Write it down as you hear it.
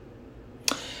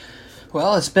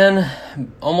Well, it's been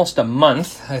almost a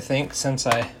month, I think, since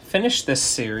I finished this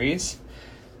series.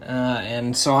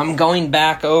 And so I'm going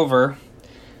back over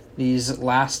these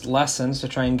last lessons to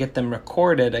try and get them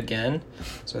recorded again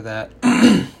so that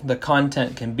the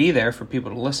content can be there for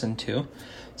people to listen to.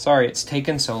 Sorry it's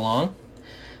taken so long.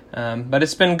 But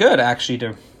it's been good, actually,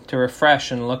 to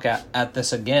refresh and look at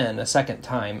this again a second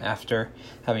time after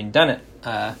having done it,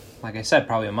 like I said,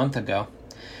 probably a month ago.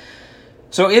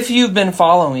 So if you've been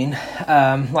following,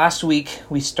 last week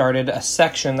we started a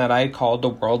section that I called The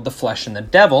World, the Flesh, and the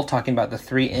Devil, talking about the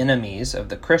three enemies of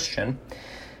the Christian.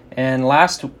 And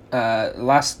last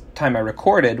time I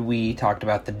recorded, we talked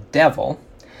about the devil.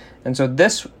 And so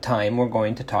this time we're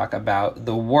going to talk about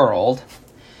the world.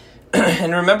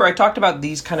 And remember, I talked about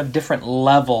these kind of different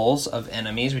levels of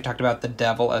enemies. We talked about the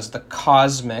devil as the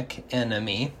cosmic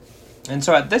enemy. And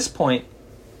so at this point,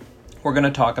 we're going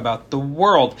to talk about the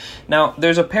world. Now,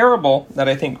 there's a parable that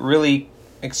I think really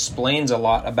explains a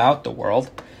lot about the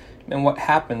world and what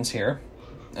happens here.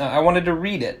 I wanted to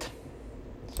read it.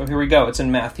 So here we go. It's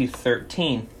in Matthew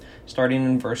 13, starting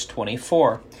in verse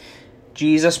 24.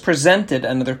 Jesus presented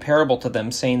another parable to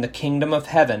them, saying, "The kingdom of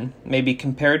heaven may be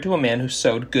compared to a man who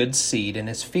sowed good seed in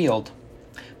his field.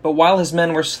 But while his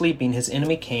men were sleeping, his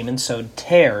enemy came and sowed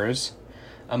tares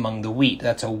among the wheat."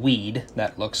 That's a weed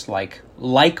that looks like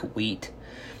wheat.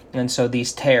 And so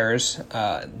these tares,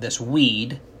 this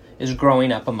weed, is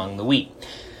growing up among the wheat.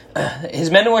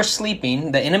 His men were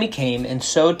sleeping, the enemy came and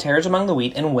sowed tares among the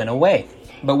wheat and went away.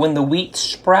 But when the wheat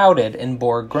sprouted and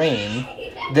bore grain,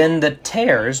 then the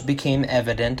tares became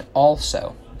evident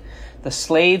also. The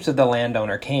slaves of the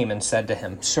landowner came and said to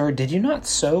him, "Sir, did you not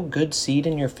sow good seed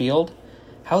in your field?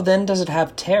 How then does it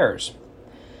have tares?"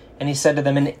 And he said to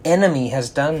them, "An enemy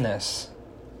has done this."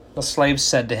 The slaves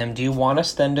said to him, "Do you want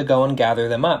us then to go and gather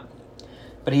them up?"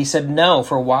 But he said, "No,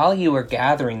 for while you are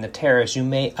gathering the tares, you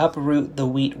may uproot the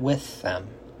wheat with them.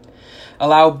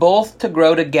 Allow both to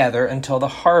grow together until the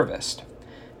harvest.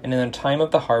 And in the time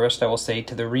of the harvest I will say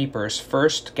to the reapers,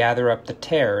 first gather up the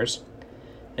tares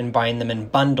and bind them in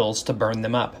bundles to burn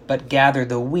them up, but gather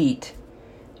the wheat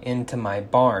into my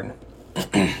barn."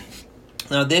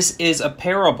 Now this is a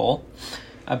parable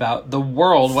about the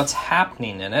world, what's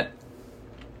happening in it.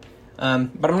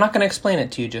 But I'm not going to explain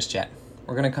it to you just yet.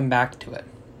 We're going to come back to it,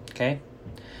 okay?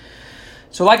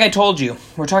 So like I told you,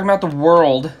 we're talking about the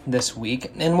world this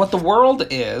week, and what the world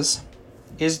is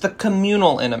the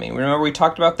communal enemy. Remember, we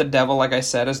talked about the devil, like I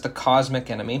said, as the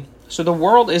cosmic enemy. So the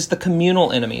world is the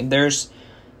communal enemy. There's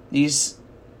these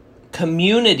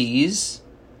communities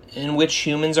in which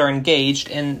humans are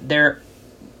engaged, and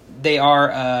they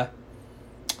are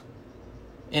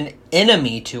an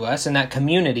enemy to us, and that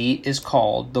community is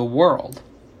called the world.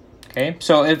 Okay,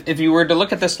 so if you were to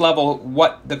look at this level,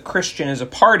 what the Christian is a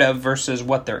part of versus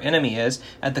what their enemy is,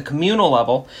 at the communal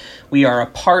level, we are a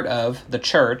part of the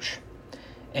church,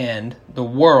 and the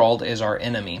world is our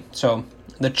enemy. So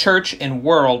the church and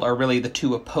world are really the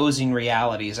two opposing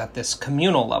realities at this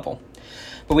communal level.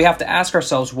 But we have to ask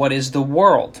ourselves, what is the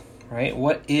world, right?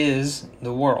 What is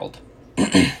the world?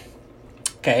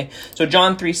 Okay, so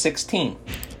John 3:16,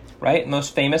 right?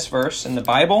 Most famous verse in the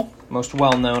Bible, most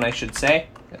well-known, I should say,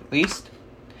 at least.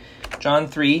 John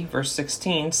 3, verse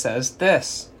 16 says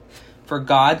this, "For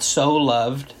God so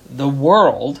loved the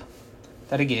world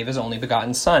that he gave his only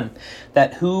begotten Son,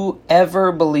 that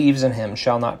whoever believes in him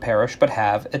shall not perish but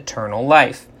have eternal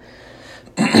life."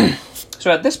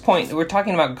 So at this point, we're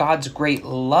talking about God's great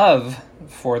love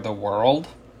for the world.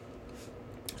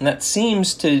 And that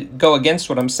seems to go against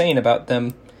what I'm saying about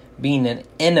them being an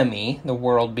enemy, the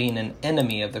world being an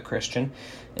enemy of the Christian.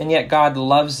 And yet God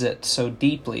loves it so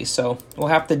deeply. So we'll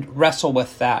have to wrestle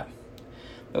with that.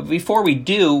 But before we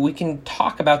do, we can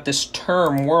talk about this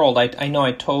term world. I know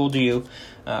I told you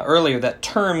earlier that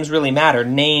terms really matter,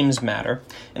 names matter,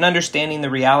 and understanding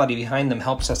the reality behind them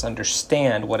helps us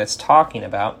understand what it's talking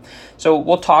about. So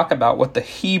we'll talk about what the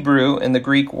Hebrew and the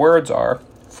Greek words are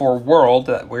for world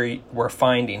that we're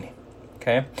finding.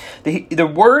 Okay, the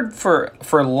word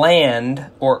for land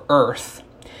or earth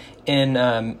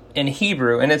in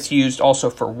Hebrew, and it's used also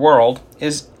for world,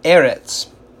 is eretz.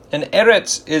 And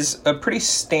eretz is a pretty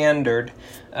standard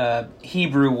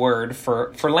Hebrew word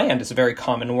for land. It's a very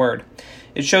common word.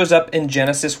 It shows up in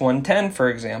Genesis 1:10, for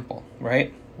example,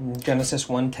 right? In Genesis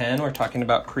 1:10, we're talking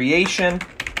about creation.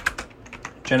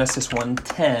 Genesis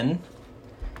 1:10,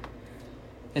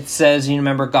 it says, you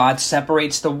remember, God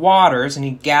separates the waters and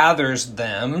he gathers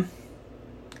them.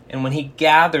 And when he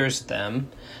gathers them,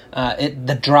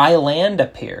 the dry land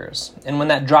appears. And when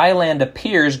that dry land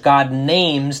appears, God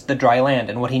names the dry land.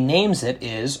 And what he names it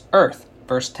is earth.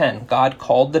 verse 10. God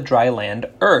called the dry land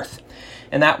earth.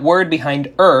 And that word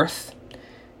behind earth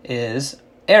is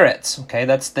eretz. Okay,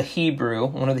 that's the Hebrew,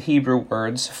 one of the Hebrew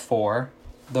words for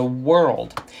the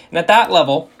world. And at that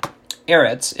level,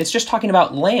 eretz, it's just talking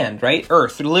about land, right?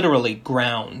 Earth, literally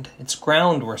ground. It's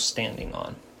ground we're standing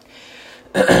on.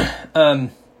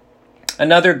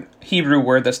 Another Hebrew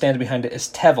word that stands behind it is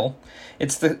tevel.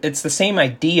 It's the same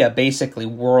idea, basically,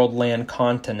 world, land,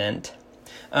 continent.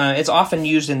 It's often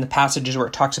used in the passages where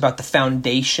it talks about the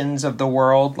foundations of the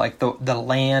world, like the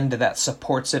land that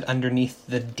supports it underneath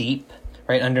the deep,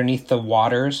 right, underneath the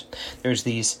waters. There's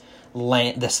this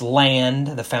land,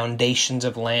 the foundations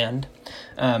of land.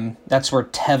 That's where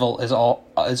tevel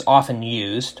is often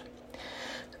used.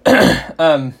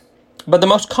 But the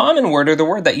most common word, or the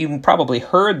word that you've probably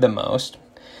heard the most,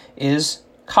 is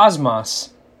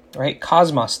cosmos, right?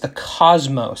 Cosmos, the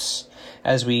cosmos,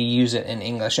 as we use it in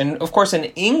English. And of course, in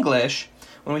English,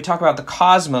 when we talk about the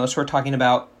cosmos, we're talking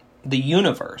about the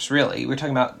universe, really. We're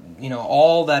talking about,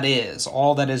 all that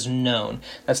is known.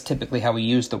 That's typically how we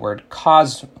use the word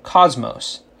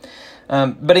cosmos.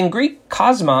 But in Greek,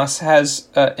 cosmos has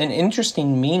an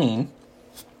interesting meaning.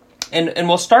 And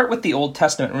we'll start with the Old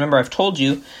Testament. Remember, I've told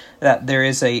you that there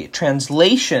is a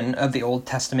translation of the Old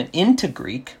Testament into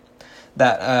Greek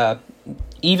that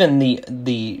even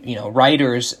the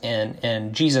writers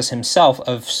and Jesus himself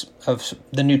of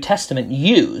the New Testament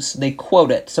use. They quote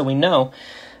it, so we know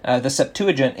the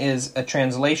Septuagint is a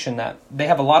translation that they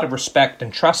have a lot of respect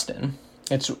and trust in.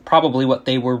 It's probably what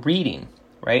they were reading,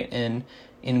 right,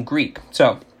 in Greek.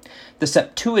 So the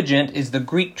Septuagint is the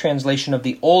Greek translation of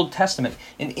the Old Testament.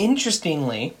 And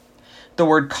interestingly, the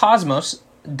word cosmos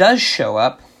does show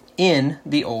up in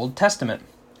the Old Testament.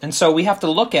 And so we have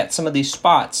to look at some of these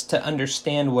spots to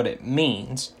understand what it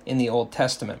means in the Old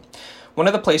Testament. One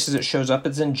of the places it shows up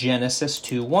is in Genesis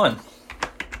 2:1,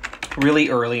 really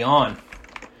early on.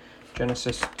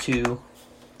 Genesis 2,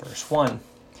 verse 1.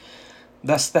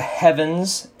 Thus the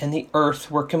heavens and the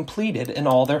earth were completed in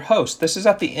all their host. This is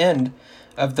at the end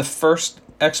of the first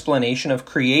explanation of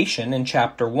creation in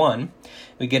chapter 1.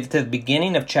 We get to the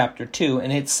beginning of chapter 2,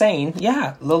 and it's saying,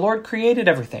 the Lord created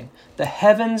everything. The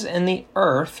heavens and the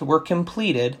earth were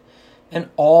completed and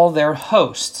all their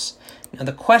hosts. Now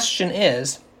the question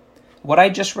is, what I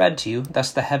just read to you,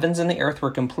 thus the heavens and the earth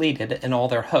were completed and all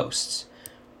their hosts.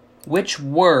 Which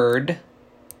word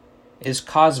is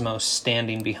cosmos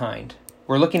standing behind?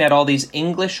 We're looking at all these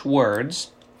English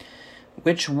words.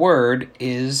 Which word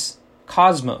is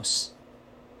cosmos?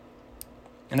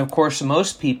 And of course,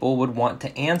 most people would want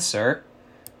to answer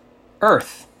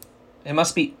earth. It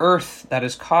must be earth that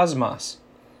is cosmos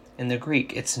in the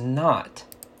Greek. It's not.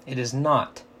 It is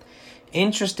not.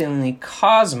 Interestingly,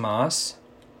 cosmos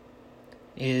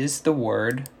is the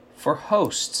word for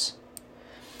hosts.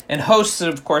 And hosts,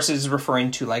 of course, is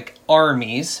referring to like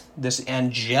armies, this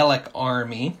angelic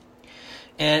army.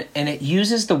 And it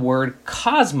uses the word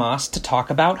cosmos to talk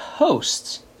about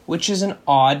hosts, which is an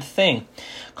odd thing.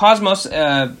 Cosmos,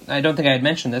 I don't think I had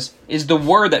mentioned this, is the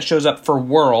word that shows up for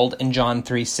world in John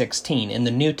 3:16 in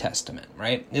the New Testament,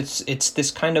 right? It's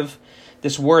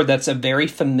this word that's a very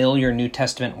familiar New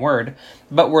Testament word,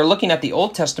 but we're looking at the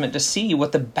Old Testament to see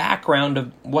what the background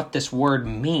of what this word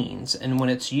means and when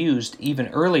it's used even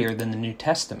earlier than the New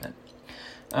Testament.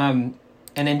 And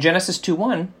in Genesis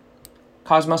 2:1,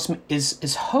 cosmos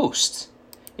is hosts.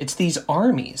 It's these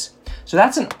armies. So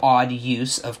that's an odd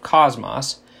use of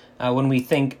cosmos when we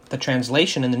think the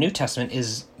translation in the New Testament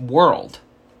is world,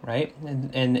 right?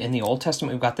 And in the Old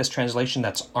Testament, we've got this translation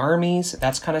that's armies.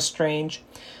 That's kind of strange.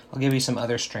 I'll give you some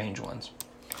other strange ones.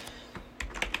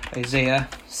 Isaiah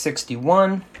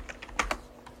 61.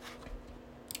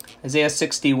 Isaiah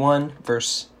 61,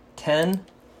 verse 10.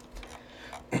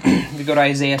 If you go to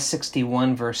Isaiah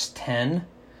 61, verse 10,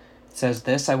 it says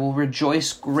this, I will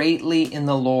rejoice greatly in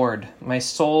the Lord. My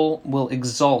soul will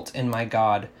exult in my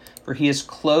God, for he has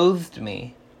clothed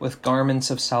me with garments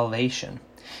of salvation.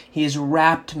 He has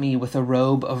wrapped me with a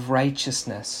robe of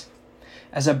righteousness.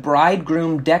 As a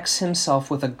bridegroom decks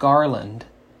himself with a garland,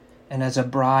 and as a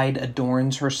bride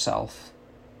adorns herself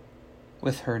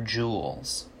with her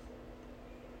jewels.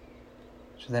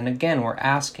 So then again, we're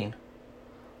asking,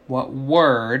 what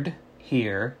word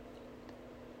here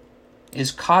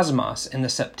is cosmos in the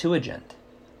Septuagint?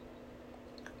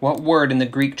 What word in the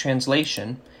Greek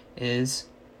translation is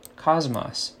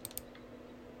cosmos?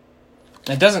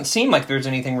 It doesn't seem like there's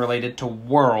anything related to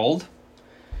world,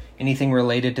 anything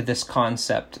related to this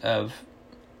concept of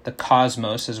the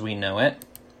cosmos as we know it.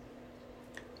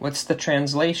 What's the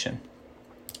translation?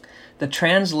 The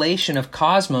translation of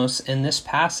cosmos in this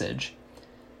passage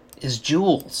is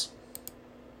jewels.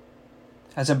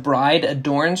 as a bride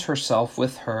adorns herself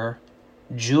with her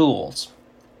jewels.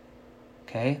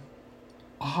 Okay?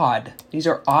 Odd. These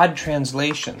are odd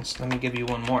translations. Let me give you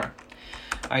one more.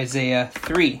 Isaiah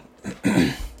 3.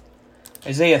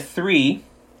 Isaiah 3,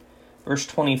 verse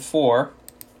 24.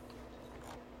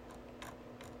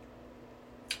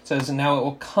 Says, now it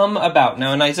will come about.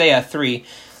 Now in Isaiah 3,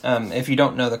 if you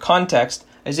don't know the context,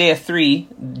 Isaiah 3,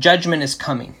 judgment is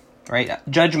coming, right?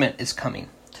 Judgment is coming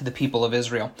to the people of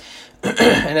Israel.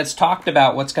 And it's talked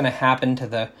about what's going to happen to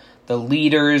the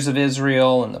leaders of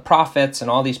Israel and the prophets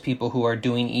and all these people who are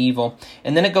doing evil.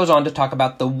 And then it goes on to talk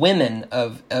about the women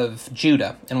of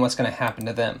Judah and what's going to happen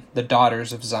to them, the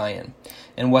daughters of Zion,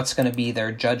 and what's going to be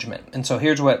their judgment. And so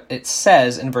here's what it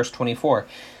says in verse 24.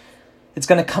 It's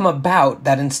going to come about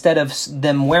that instead of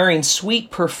them wearing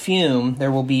sweet perfume, there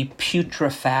will be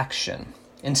putrefaction.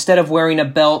 Instead of wearing a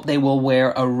belt, they will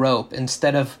wear a rope.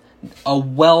 Instead of a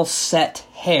well-set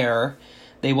hair,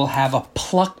 they will have a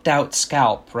plucked out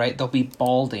scalp, right? They'll be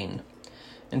balding.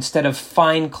 Instead of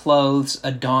fine clothes,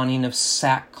 a donning of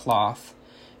sackcloth.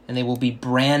 And they will be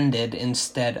branded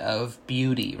instead of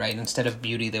beauty, right? Instead of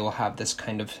beauty, they will have this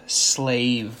kind of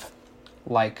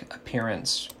slave-like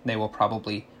appearance. They will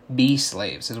probably be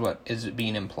slaves, is what is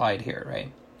being implied here, right?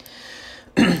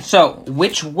 So,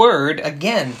 which word,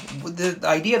 again, the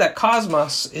idea that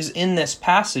cosmos is in this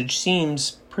passage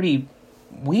seems pretty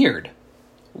weird.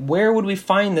 Where would we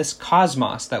find this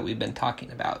cosmos that we've been talking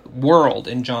about? World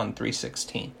in John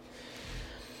 3:16.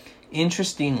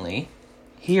 Interestingly,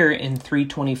 here in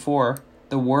 3:24,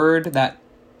 the word that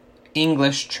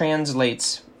English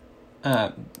translates,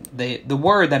 the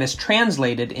word that is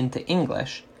translated into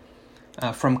English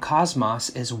from cosmos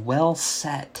is well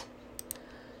set,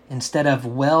 instead of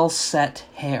well set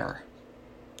hair.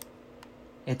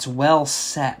 It's well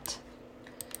set.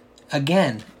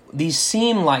 Again, these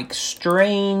seem like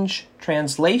strange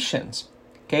translations.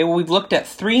 Okay, well, we've looked at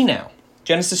 3 now.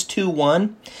 Genesis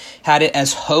 2:1 had it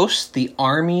as hosts, the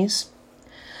armies.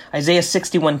 Isaiah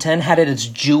 61:10 had it as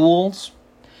jewels.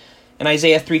 And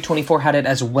Isaiah 3:24 had it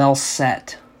as well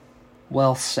set.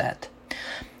 Well set.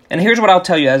 And here's what I'll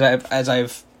tell you as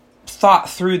I've thought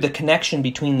through the connection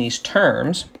between these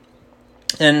terms.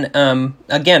 And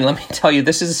again, let me tell you,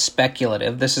 this is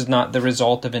speculative. This is not the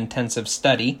result of intensive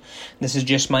study. This is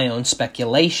just my own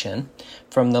speculation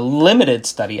from the limited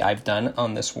study I've done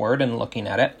on this word and looking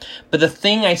at it. But the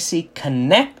thing I see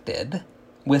connected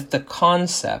with the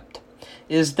concept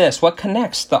is this. What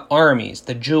connects the armies,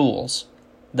 the jewels,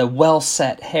 the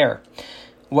well-set hair?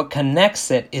 What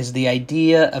connects it is the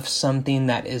idea of something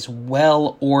that is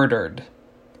well-ordered.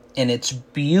 And it's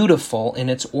beautiful in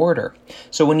its order.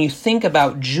 So when you think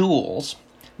about jewels,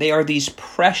 they are these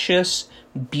precious,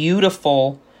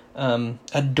 beautiful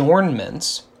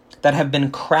adornments that have been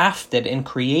crafted and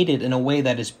created in a way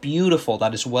that is beautiful,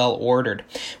 that is well ordered.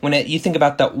 When you think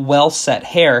about that well-set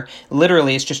hair,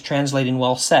 literally it's just translating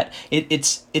well set.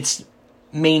 It's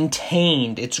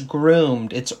maintained, it's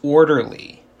groomed, it's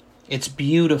orderly. It's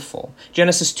beautiful.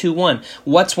 Genesis 2:1.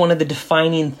 What's one of the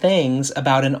defining things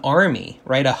about an army,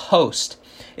 right? A host.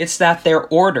 It's that they're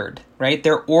ordered, right?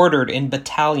 They're ordered in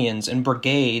battalions and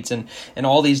brigades and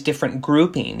all these different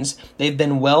groupings. They've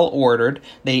been well ordered.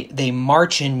 They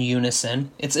march in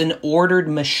unison. It's an ordered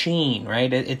machine,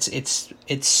 right? It's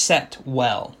set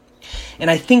well. And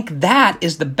I think that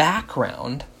is the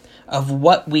background of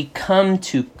what we come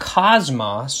to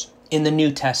cosmos in the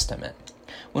New Testament.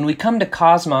 When we come to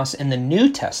cosmos in the New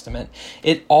Testament,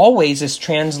 it always is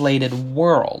translated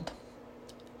world.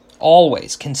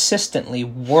 Always, consistently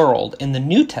world in the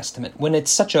New Testament. When it's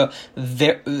such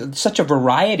a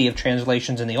variety of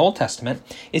translations in the Old Testament,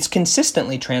 it's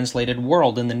consistently translated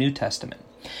world in the New Testament.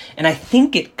 And I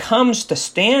think it comes to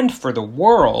stand for the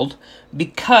world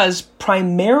because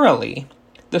primarily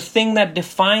the thing that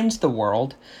defines the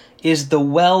world is the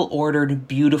well-ordered,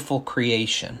 beautiful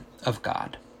creation of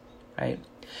God, right?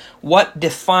 What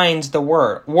defines the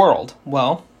world?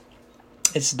 Well,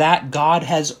 it's that God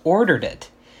has ordered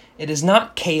it. It is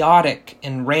not chaotic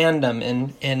and random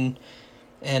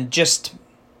and just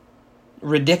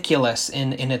ridiculous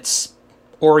in its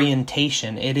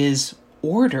orientation. It is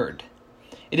ordered.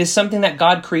 It is something that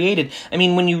God created. I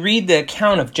mean, when you read the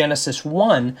account of Genesis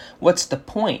 1, what's the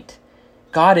point?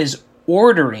 God is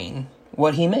ordering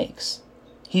what he makes.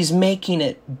 He's making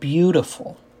it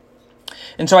beautiful.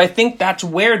 And so I think that's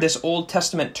where this Old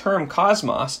Testament term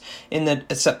cosmos in the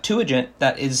Septuagint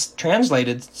that is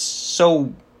translated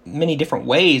so many different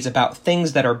ways about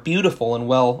things that are beautiful and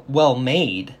well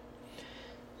made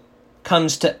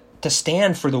comes to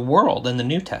stand for the world in the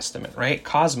New Testament, right?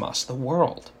 Cosmos, the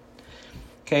world.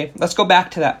 Okay, let's go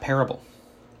back to that parable.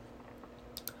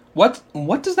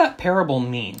 What does that parable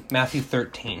mean? Matthew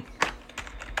 13.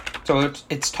 So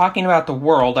it's talking about the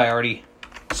world. I already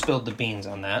spilled the beans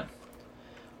on that.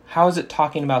 How is it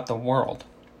talking about the world?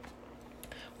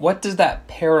 What does that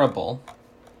parable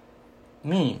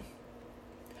mean?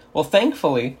 Well,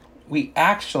 thankfully, we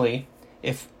actually,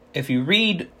 if you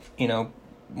read,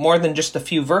 more than just a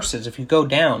few verses, if you go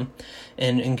down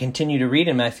and continue to read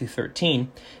in Matthew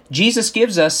 13, Jesus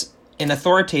gives us an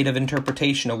authoritative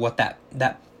interpretation of what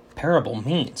that parable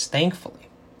means, thankfully.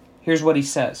 Here's what he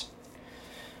says.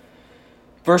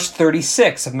 Verse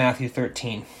 36 of Matthew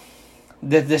 13.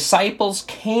 The disciples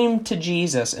came to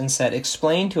Jesus and said,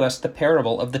 "Explain to us the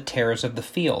parable of the tares of the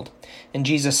field." And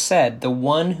Jesus said, "The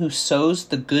one who sows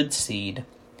the good seed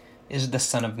is the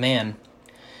Son of Man.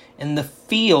 And the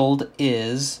field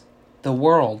is the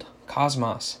world,"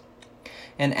 cosmos.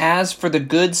 "And as for the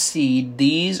good seed,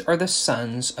 these are the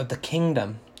sons of the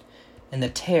kingdom, and the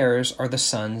tares are the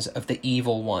sons of the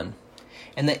evil one.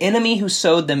 And the enemy who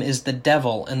sowed them is the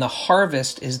devil, and the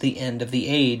harvest is the end of the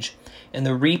age, and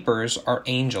the reapers are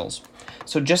angels.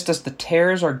 So just as the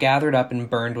tares are gathered up and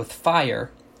burned with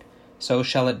fire, so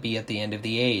shall it be at the end of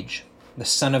the age. The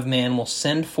Son of Man will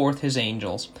send forth his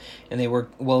angels, and they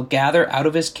will gather out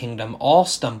of his kingdom all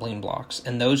stumbling blocks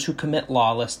and those who commit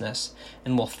lawlessness,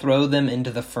 and will throw them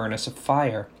into the furnace of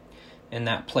fire. In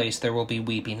that place there will be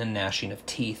weeping and gnashing of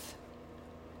teeth.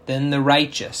 Then the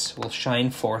righteous will shine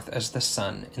forth as the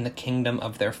sun in the kingdom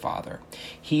of their Father.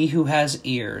 He who has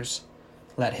ears,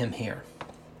 let him hear."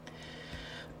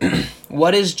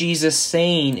 What is Jesus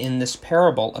saying in this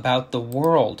parable about the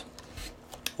world?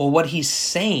 Well, what he's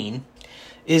saying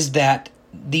is that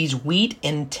these wheat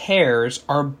and tares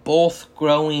are both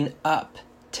growing up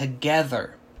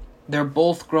together. They're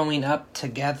both growing up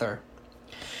together.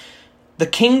 The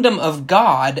kingdom of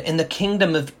God and the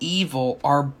kingdom of evil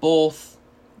are both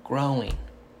growing.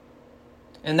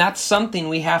 And that's something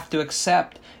we have to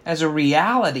accept as a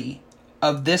reality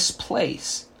of this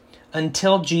place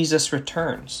until Jesus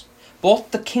returns.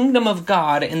 Both the kingdom of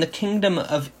God and the kingdom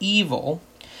of evil,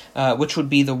 which would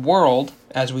be the world,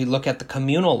 as we look at the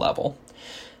communal level,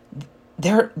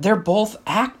 they're both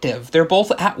active. They're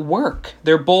both at work.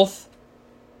 They're both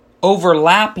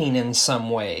overlapping in some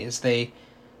ways. They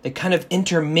kind of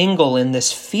intermingle in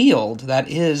this field that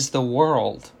is the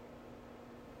world.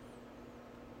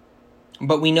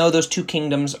 But we know those two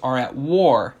kingdoms are at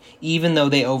war. Even though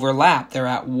they overlap, they're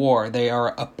at war. They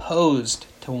are opposed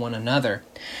to one another.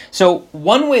 So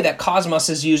one way that cosmos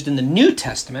is used in the New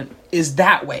Testament is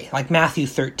that way, like Matthew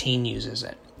 13 uses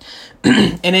it.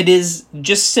 And it is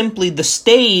just simply the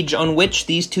stage on which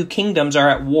these two kingdoms are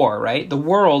at war, right? The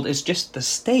world is just the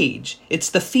stage.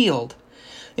 It's the field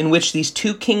in which these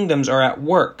two kingdoms are at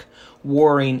work,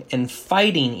 warring and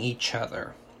fighting each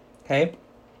other. Okay?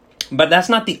 But that's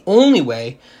not the only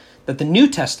way that the New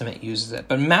Testament uses it.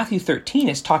 But Matthew 13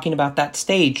 is talking about that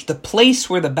stage, the place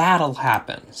where the battle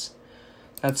happens.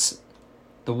 That's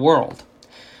the world.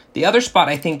 The other spot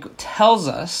I think tells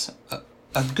us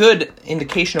a good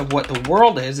indication of what the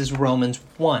world is Romans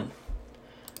 1.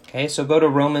 Okay, so go to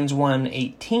Romans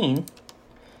 1:18.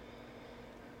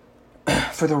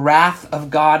 "For the wrath of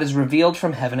God is revealed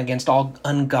from heaven against all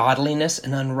ungodliness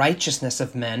and unrighteousness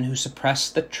of men who suppress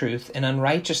the truth in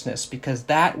unrighteousness, because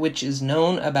that which is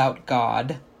known about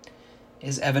God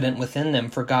is evident within them,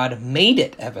 for God made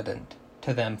it evident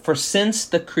to them. For since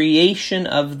the creation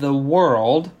of the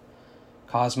world,"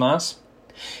 cosmos,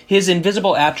 "his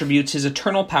invisible attributes, his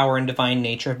eternal power and divine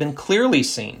nature have been clearly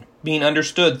seen, being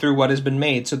understood through what has been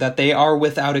made, so that they are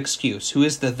without excuse." Who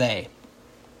is the they?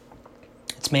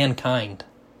 It's mankind.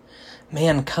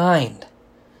 Mankind.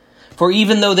 "For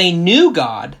even though they knew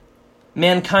God,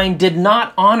 mankind did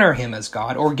not honor him as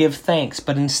God or give thanks,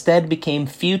 but instead became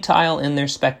futile in their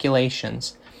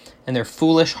speculations, and their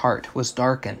foolish heart was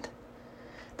darkened.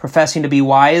 Professing to be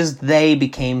wise, they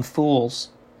became fools,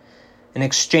 and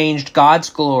exchanged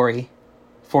God's glory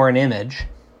for an image."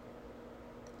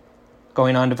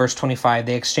 Going on to verse 25,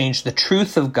 "They exchanged the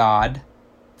truth of God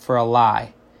for a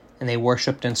lie, and they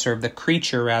worshipped and served the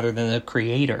creature rather than the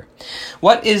Creator."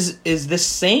 What is this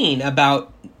saying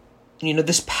about,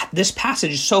 this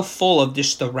passage is so full of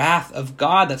just the wrath of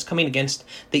God that's coming against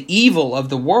the evil of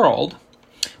the world.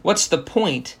 What's the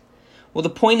point? Well, the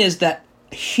point is that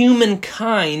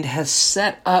humankind has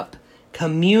set up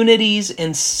communities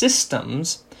and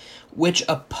systems which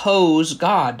oppose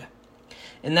God.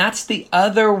 And that's the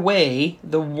other way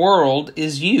the world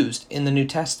is used in the New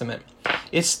Testament.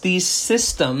 It's these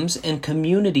systems and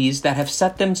communities that have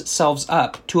set themselves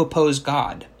up to oppose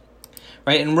God.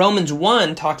 Right? And Romans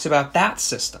 1 talks about that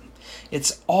system.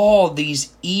 It's all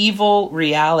these evil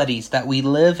realities that we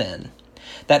live in,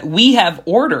 that we have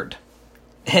ordered,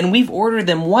 and we've ordered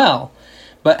them well.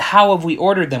 But how have we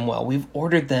ordered them well? We've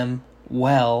ordered them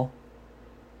well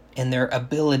in their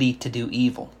ability to do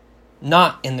evil,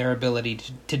 not in their ability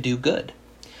to do good.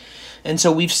 And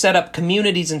so we've set up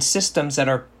communities and systems that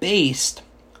are based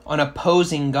on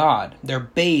opposing God. They're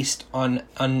based on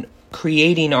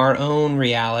creating our own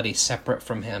reality separate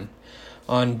from Him,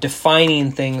 on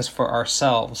defining things for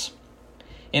ourselves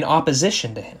in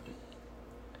opposition to Him.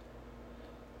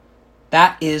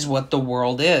 That is what the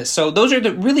world is. So those are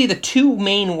really the two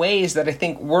main ways that I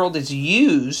think world is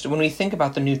used when we think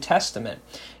about the New Testament.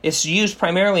 It's used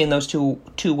primarily in those two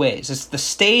ways. It's the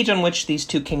stage on which these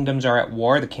two kingdoms are at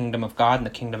war, the kingdom of God and the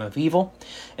kingdom of evil.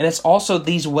 And it's also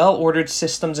these well-ordered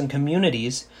systems and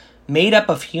communities made up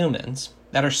of humans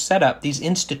that are set up, these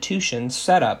institutions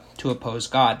set up to oppose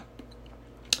God.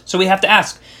 So we have to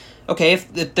ask, okay,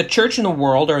 if the church and the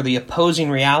world are the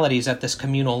opposing realities at this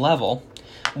communal level,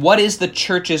 what is the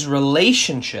church's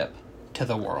relationship to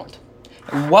the world?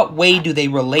 In what way do they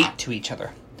relate to each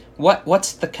other?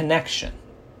 What's the connection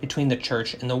between the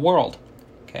church and the world?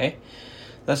 Okay,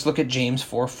 let's look at James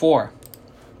 4:4.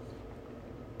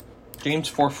 James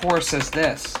 4:4 says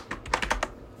this: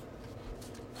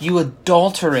 "You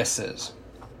adulteresses,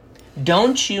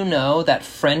 don't you know that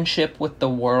friendship with the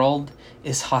world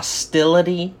is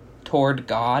hostility toward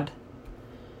God?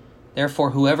 Therefore,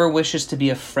 whoever wishes to be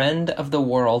a friend of the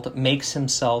world makes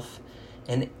himself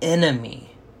an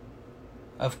enemy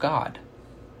of God."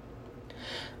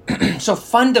 So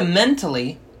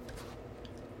fundamentally,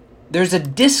 there's a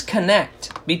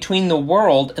disconnect between the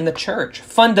world and the church.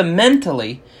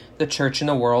 Fundamentally, the church and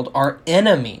the world are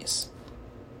enemies.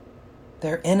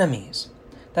 They're enemies.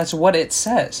 That's what it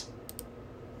says.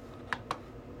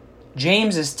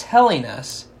 James is telling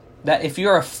us that if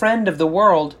you're a friend of the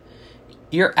world,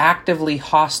 you're actively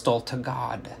hostile to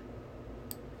God.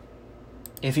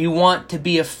 If you want to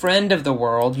be a friend of the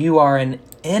world, you are an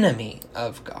enemy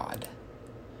of God.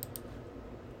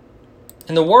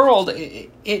 And the world,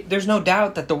 there's no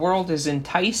doubt that the world is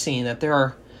enticing, that there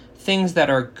are things that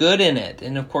are good in it.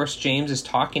 And of course, James is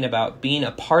talking about being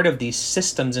a part of these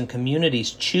systems and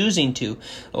communities, choosing to,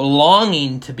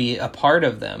 longing to be a part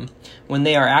of them when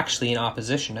they are actually in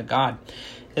opposition to God.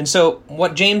 And so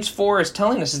what James 4 is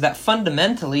telling us is that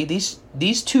fundamentally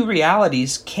these two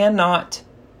realities cannot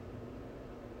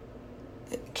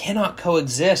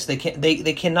coexist. They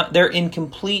cannot, they're in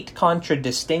complete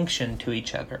contradistinction to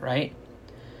each other, right?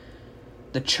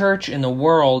 The church and the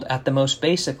world at the most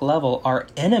basic level are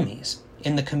enemies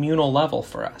in the communal level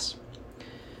for us.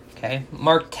 Okay,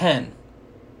 Mark 10.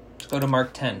 Let's go to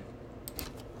Mark 10.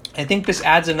 I think this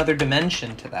adds another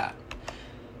dimension to that.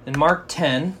 In Mark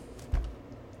 10,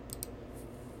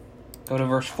 go to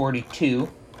verse 42.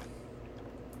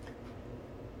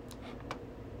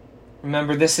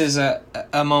 Remember, this is a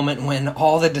moment when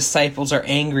all the disciples are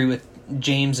angry with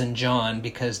James and John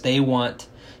because they want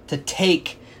to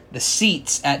take the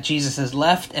seats at Jesus'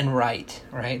 left and right?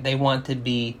 They want to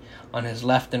be on his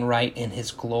left and right in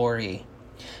his glory.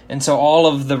 And so all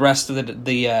of the rest of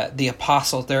the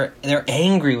apostles, they're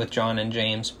angry with John and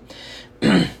James.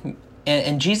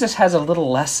 and Jesus has a little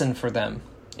lesson for them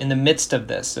in the midst of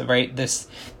this, right?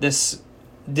 This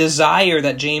desire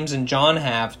that James and John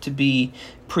have to be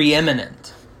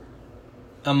preeminent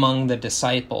among the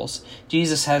disciples.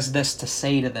 Jesus has this to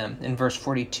say to them in verse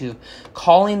 42.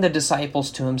 Calling the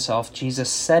disciples to himself, Jesus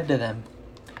said to them,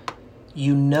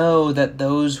 "You know that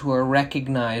those who are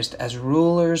recognized as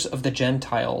rulers of the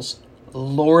Gentiles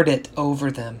lord it over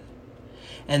them,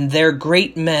 and their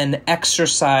great men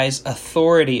exercise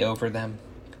authority over them.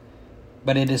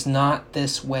 But it is not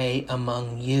this way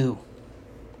among you.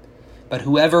 But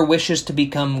whoever wishes to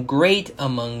become great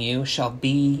among you shall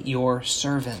be your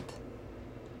servant.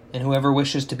 And whoever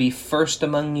wishes to be first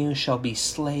among you shall be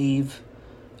slave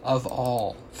of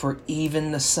all. For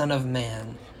even the Son of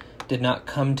Man did not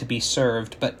come to be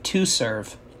served, but to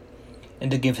serve, and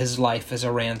to give his life as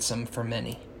a ransom for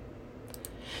many."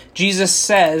 Jesus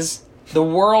says the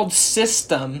world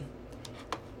system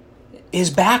is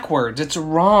backwards. It's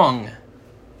wrong.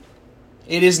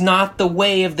 It is not the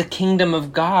way of the kingdom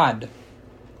of God.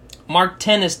 Mark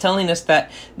 10 is telling us that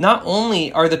not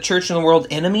only are the church and the world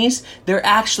enemies, they're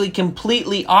actually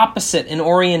completely opposite in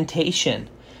orientation.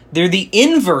 They're the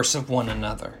inverse of one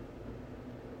another.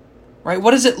 Right?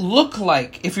 What does it look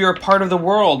like if you're a part of the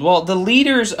world? Well, the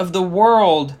leaders of the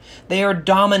world, they are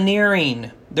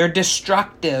domineering. They're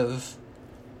destructive.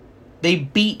 They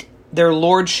beat their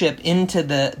lordship into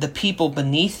the people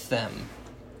beneath them.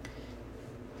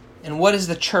 And what is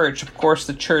the church? Of course,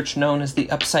 the church known as the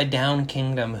upside-down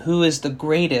kingdom. Who is the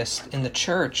greatest in the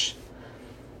church?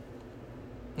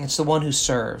 It's the one who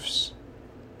serves.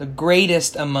 The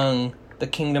greatest among the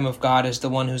kingdom of God is the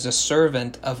one who's a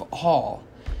servant of all.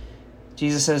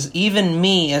 Jesus says, even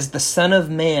me as the Son of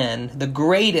Man, the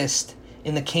greatest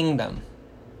in the kingdom,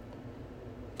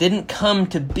 didn't come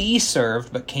to be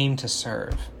served, but came to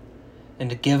serve and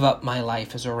to give up my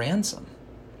life as a ransom.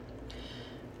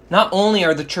 Not only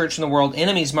are the church and the world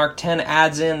enemies, Mark 10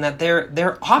 adds in that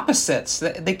they're opposites.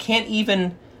 They can't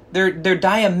even, they're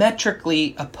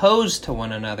diametrically opposed to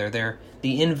one another. They're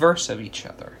the inverse of each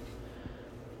other.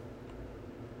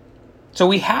 So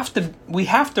we have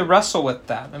to wrestle with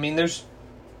that. I mean,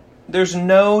 there's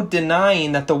no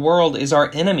denying that the world is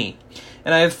our enemy.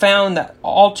 And I have found that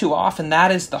all too often that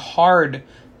is the hard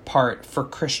part for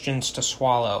Christians to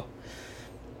swallow.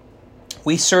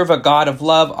 We serve a God of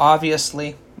love,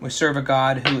 obviously. We serve a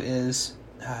God who is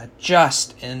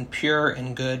just and pure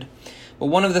and good. But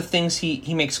one of the things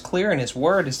he makes clear in his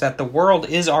word is that the world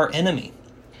is our enemy.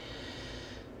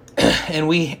 And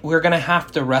we're going to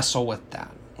have to wrestle with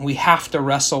that. We have to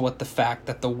wrestle with the fact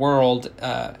that the world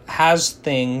has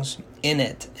things in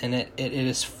it, and it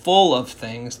is full of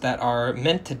things that are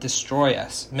meant to destroy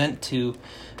us, meant to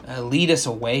lead us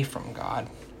away from God.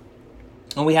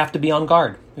 And we have to be on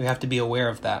guard. We have to be aware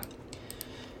of that.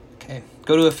 Okay,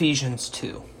 go to Ephesians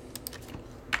 2.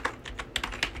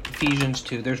 Ephesians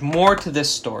 2. There's more to this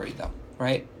story, though,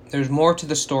 right? There's more to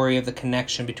the story of the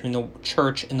connection between the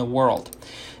church and the world.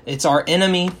 It's our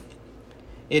enemy.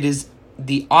 It is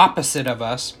the opposite of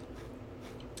us.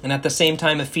 And at the same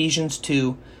time, Ephesians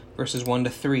 2, verses 1 to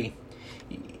 3.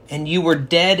 And you were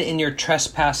dead in your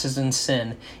trespasses and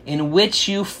sin, in which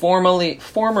you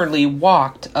formerly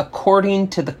walked according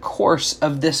to the course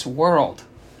of this world,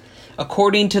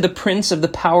 according to the prince of the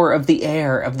power of the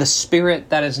air, of the spirit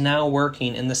that is now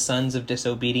working in the sons of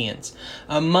disobedience.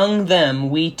 Among them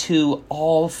we too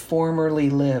all formerly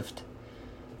lived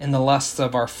in the lusts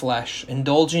of our flesh,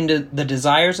 indulging the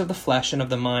desires of the flesh and of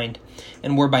the mind,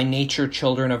 and were by nature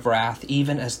children of wrath,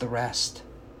 even as the rest.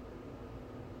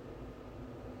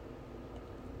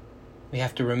 We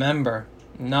have to remember,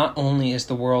 not only is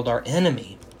the world our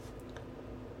enemy,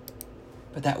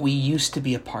 but that we used to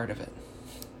be a part of it.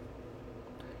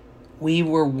 We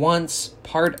were once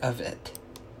part of it.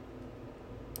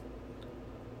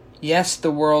 Yes,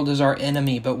 the world is our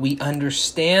enemy, but we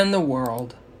understand the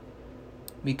world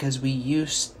because we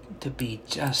used to be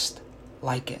just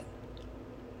like it.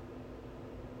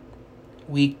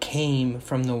 We came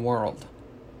from the world.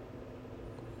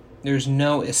 There's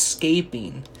no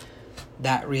escaping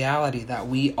that reality that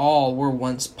we all were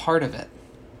once part of it.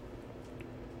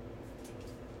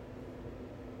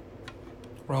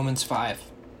 Romans 5,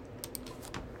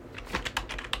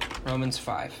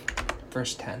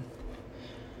 verse 10.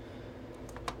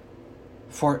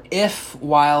 For if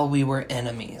while we were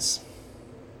enemies,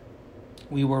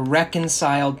 we were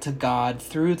reconciled to God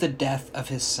through the death of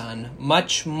his Son,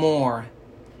 much more,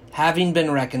 having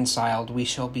been reconciled, we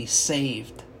shall be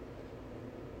saved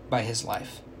by his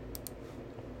life.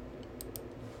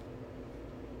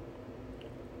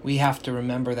 We have to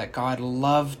remember that God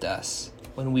loved us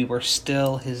when we were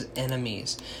still his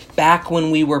enemies. Back when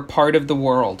we were part of the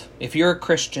world. If you're a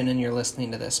Christian and you're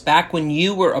listening to this, back when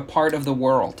you were a part of the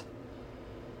world,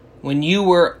 when you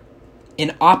were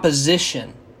in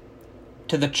opposition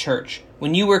to the church,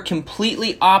 when you were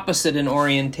completely opposite in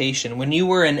orientation, when you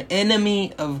were an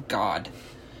enemy of God,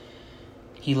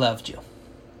 he loved you.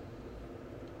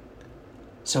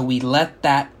 So we let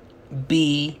that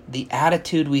be the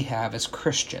attitude we have as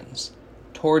Christians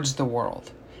towards the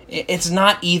world. It's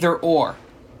not either or.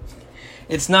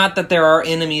 It's not that there are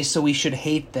enemies so we should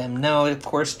hate them. No, of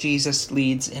course Jesus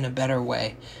leads in a better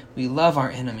way. We love our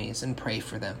enemies and pray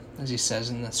for them, as he says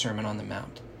in the Sermon on the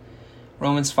Mount.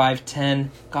 Romans 5:10,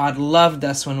 God loved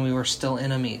us when we were still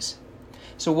enemies.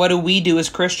 So what do we do as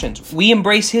Christians? We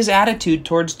embrace his attitude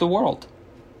towards the world.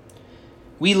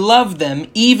 We love them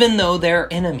even though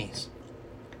they're enemies.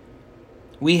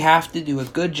 We have to do a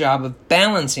good job of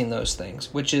balancing those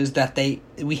things, which is that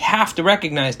we have to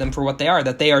recognize them for what they are,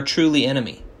 that they are truly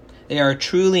enemy. They are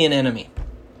truly an enemy.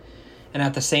 And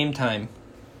at the same time,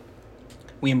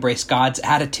 we embrace God's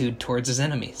attitude towards his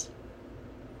enemies.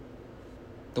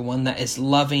 The one that is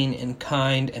loving and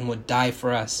kind and would die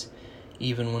for us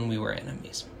even when we were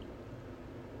enemies.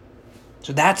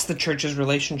 So that's the church's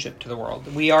relationship to the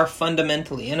world. We are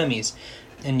fundamentally enemies,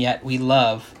 and yet we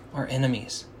love our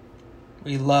enemies.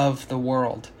 We love the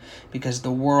world because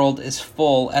the world is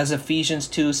full, as Ephesians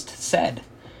 2 said,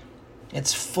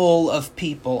 it's full of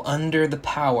people under the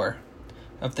power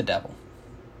of the devil.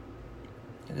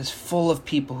 It is full of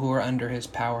people who are under his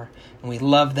power, and we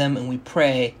love them, and we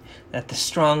pray that the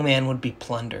strong man would be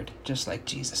plundered, just like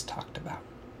Jesus talked about.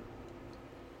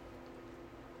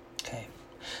 Okay,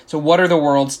 so what are the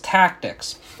world's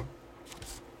tactics?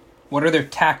 What are their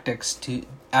tactics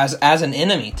as an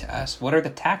enemy to us? What are the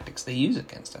tactics they use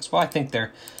against us? Well, I think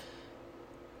they're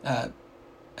a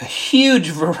huge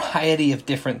variety of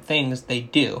different things they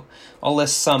do. I'll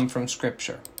list some from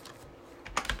Scripture.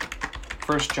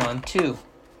 1 John 2.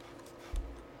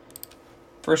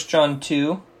 1 John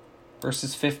 2,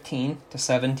 verses 15 to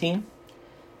 17.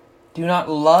 Do not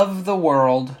love the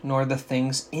world, nor the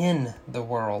things in the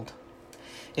world.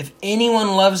 If anyone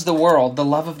loves the world, the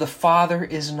love of the Father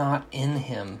is not in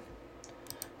him.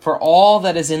 For all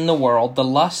that is in the world, the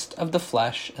lust of the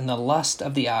flesh, and the lust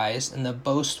of the eyes, and the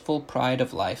boastful pride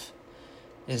of life,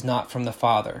 is not from the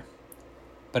Father,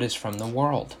 but is from the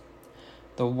world.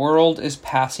 The world is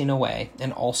passing away,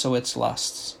 and also its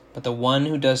lusts, but the one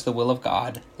who does the will of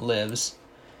God lives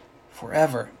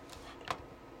forever.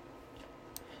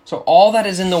 So all that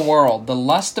is in the world, the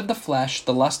lust of the flesh,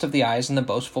 the lust of the eyes, and the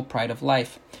boastful pride of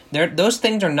life, those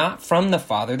things are not from the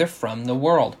Father, they're from the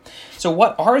world. So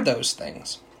what are those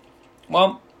things?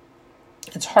 Well,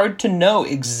 it's hard to know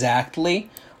exactly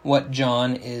what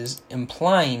John is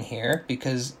implying here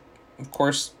because, of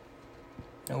course,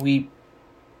 we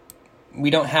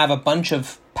don't have a bunch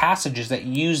of passages that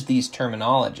use these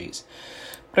terminologies.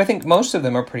 But I think most of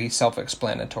them are pretty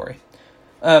self-explanatory.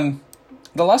 The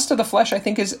lust of the flesh, I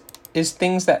think, is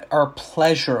things that are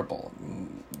pleasurable.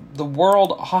 The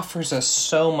world offers us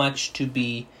so much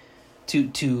to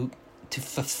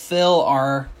fulfill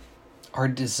our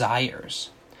desires,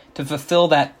 to fulfill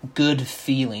that good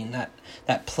feeling,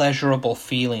 that pleasurable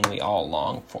feeling we all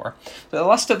long for. The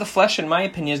lust of the flesh, in my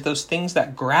opinion, is those things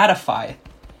that gratify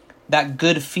that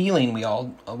good feeling we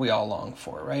all long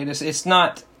for, right? It's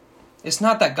not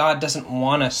that God doesn't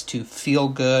want us to feel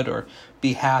good or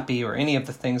be happy or any of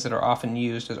the things that are often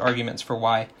used as arguments for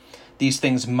why these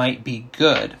things might be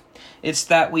good. It's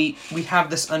that we have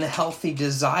this unhealthy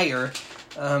desire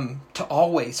to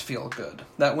always feel good.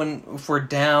 That if we're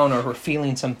down or we're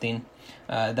feeling something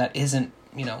that isn't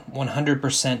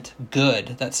 100% good,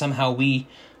 that somehow we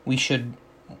should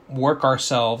work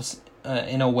ourselves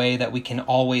in a way that we can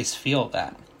always feel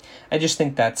that. I just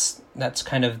think that's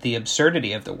kind of the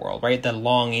absurdity of the world, right? The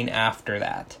longing after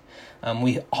that.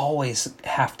 We always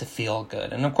have to feel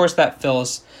good. And of course that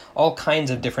fills all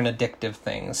kinds of different addictive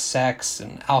things, sex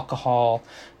and alcohol,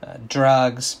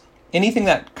 drugs, anything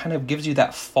that kind of gives you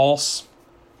that false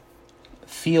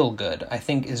feel good, I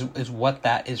think is what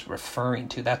that is referring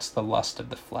to. That's the lust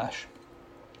of the flesh.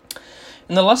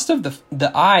 And the lust of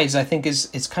the eyes, I think,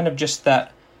 is kind of just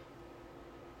that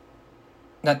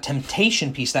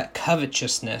temptation piece, that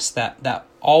covetousness, that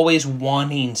always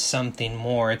wanting something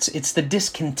more. It's the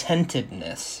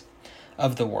discontentedness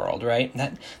of the world, right?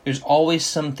 That there's always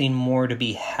something more to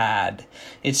be had.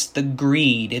 It's the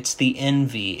greed, it's the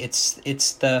envy,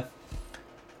 it's the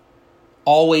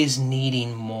always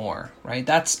needing more, right?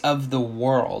 That's of the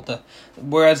world.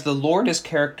 Whereas the Lord is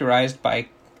characterized by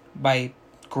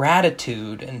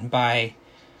gratitude and by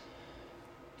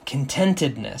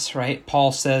contentedness, right?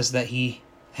 Paul says that he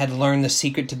had learned the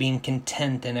secret to being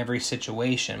content in every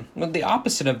situation. Well, the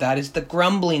opposite of that is the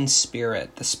grumbling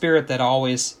spirit, the spirit that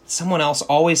someone else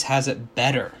always has it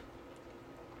better.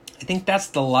 I think that's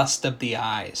the lust of the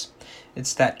eyes.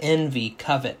 It's that envy,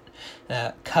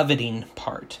 coveting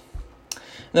part.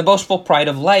 And the boastful pride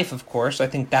of life, of course, I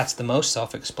think that's the most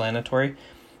self-explanatory.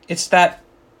 It's that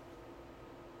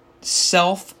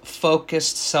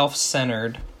self-focused,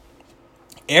 self-centered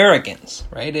arrogance,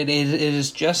 right? It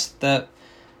is just the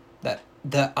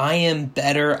I am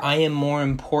better, I am more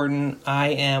important, I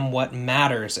am what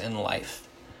matters in life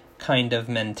kind of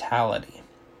mentality.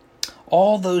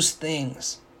 All those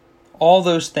things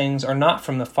are not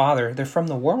from the Father, they're from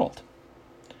the world.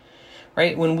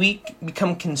 Right? When we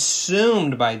become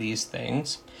consumed by these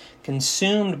things,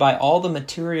 consumed by all the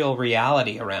material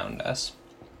reality around us,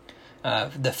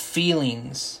 the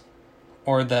feelings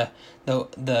or the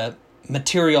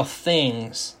material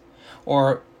things,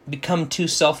 or become too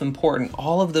self-important,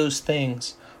 all of those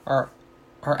things are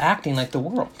acting like the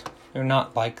world. They're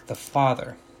not like the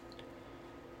Father.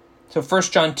 So 1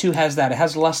 John 2 has that. It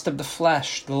has lust of the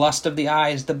flesh, the lust of the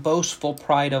eyes, the boastful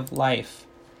pride of life.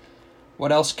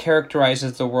 What else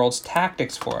characterizes the world's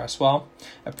tactics for us? Well,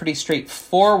 a pretty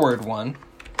straightforward one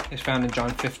is found in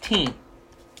John 15.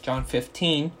 John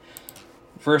 15,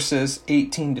 verses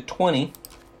 18 to 20.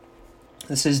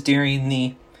 This is during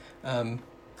the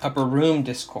upper room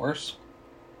discourse.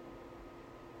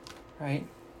 right?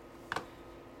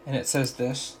 And it says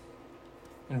this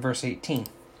in verse 18.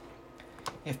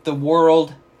 If the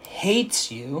world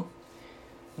hates you,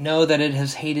 know that it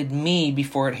has hated me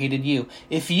before it hated you.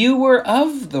 If you were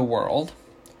of the world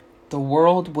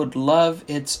would love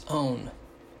its own.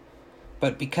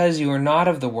 But because you are not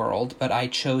of the world, but I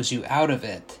chose you out of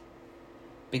it,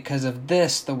 because of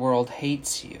this the world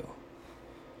hates you.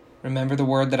 Remember the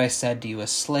word that I said to you, a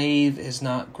slave is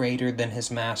not greater than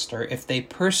his master. If they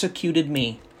persecuted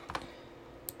me,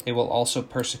 they will also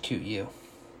persecute you.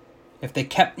 If they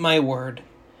kept my word,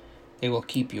 they will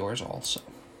keep yours also.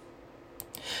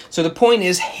 So the point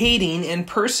is, hating and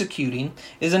persecuting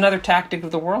is another tactic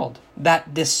of the world.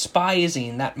 That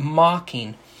despising, that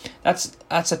mocking, that's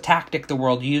a tactic the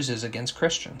world uses against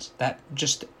Christians. That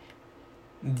just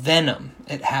venom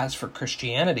it has for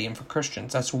Christianity and for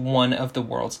Christians. That's one of the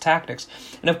world's tactics.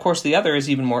 And of course the other is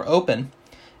even more open,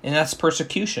 and that's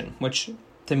persecution, which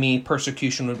to me,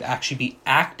 persecution would actually be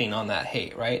acting on that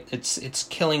hate, right? It's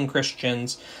killing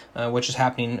Christians, which is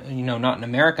happening, not in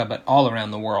America, but all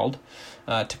around the world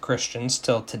to Christians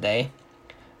till today.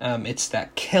 It's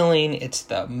that killing, it's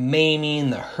the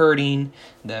maiming, the hurting,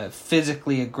 the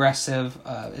physically aggressive.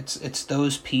 It's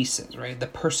those pieces, right? The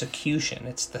persecution,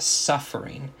 it's the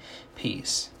suffering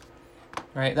piece,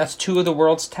 right? That's two of the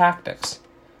world's tactics,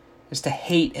 is to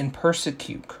hate and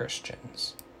persecute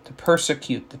Christians, to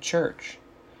persecute the church.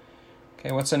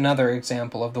 Okay, what's another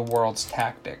example of the world's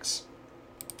tactics?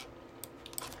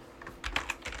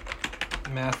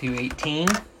 Matthew 18.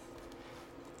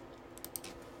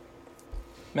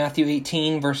 Matthew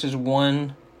 18, verses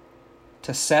 1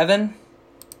 to 7.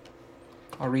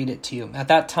 I'll read it to you. At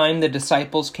that time, the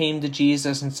disciples came to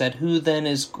Jesus and said, "Who then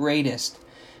is greatest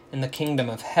in the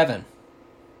kingdom of heaven?"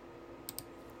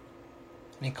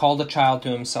 And he called a child to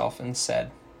himself and set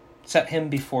him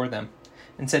before them,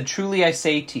 and said, "Truly I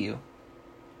say to you,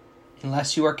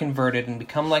 unless you are converted and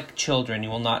become like children, you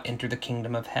will not enter the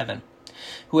kingdom of heaven.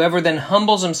 Whoever then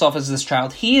humbles himself as this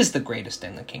child, he is the greatest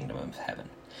in the kingdom of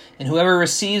heaven. And whoever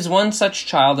receives one such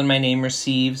child in my name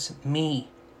receives me.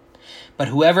 But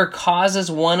whoever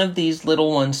causes one of these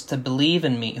little ones who believe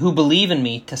in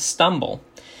me to stumble,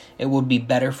 it would be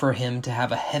better for him to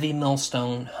have a heavy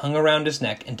millstone hung around his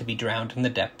neck and to be drowned in the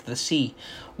depth of the sea.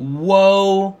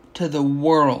 Woe to the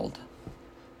world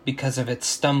because of its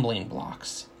stumbling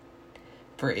blocks.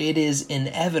 For it is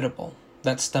inevitable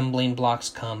that stumbling blocks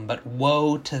come, but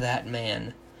woe to that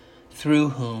man through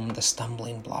whom the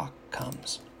stumbling block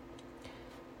comes."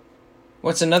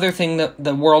 What's another thing that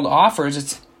the world offers?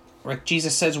 It's like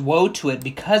Jesus says, woe to it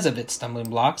because of its stumbling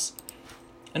blocks.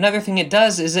 Another thing it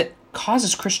does is it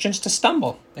causes Christians to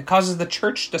stumble. It causes the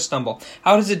church to stumble.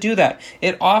 How does it do that?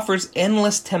 It offers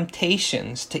endless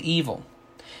temptations to evil.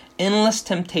 Endless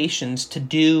temptations to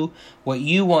do what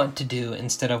you want to do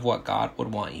instead of what God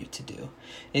would want you to do.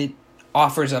 It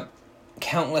offers up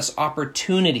countless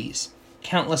opportunities,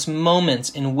 countless moments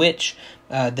in which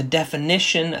the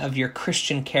definition of your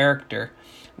Christian character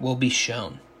will be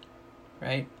shown,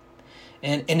 right?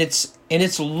 And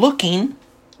it's looking,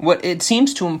 what it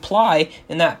seems to imply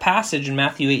in that passage in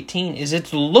Matthew 18 is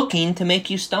it's looking to make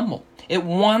you stumble. It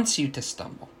wants you to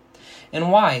stumble.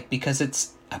 And why? Because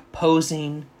it's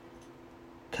opposing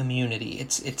community.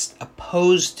 It's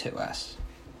opposed to us,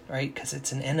 right? Because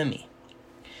it's an enemy.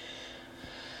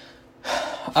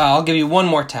 I'll give you one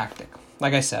more tactic.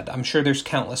 Like I said, I'm sure there's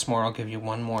countless more. I'll give you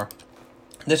one more.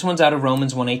 This one's out of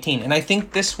Romans 1:18. And I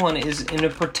think this one is in a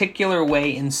particular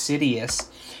way insidious.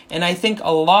 And I think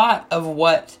a lot of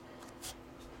what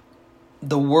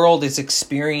the world is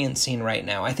experiencing right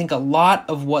now, I think a lot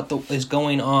of what is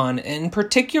going on, and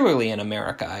particularly in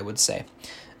America, I would say,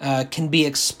 can be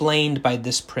explained by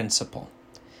this principle.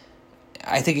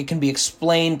 I think it can be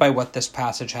explained by what this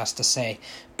passage has to say.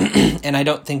 And I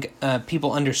don't think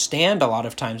people understand a lot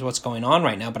of times what's going on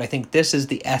right now, but I think this is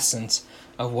the essence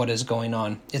of what is going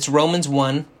on. It's Romans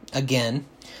 1 again,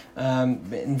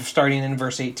 starting in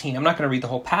verse 18. I'm not going to read the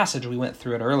whole passage. We went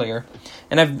through it earlier,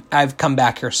 and I've come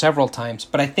back here several times,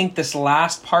 but I think this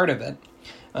last part of it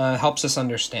helps us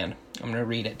understand. I'm going to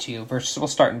read it to you. We'll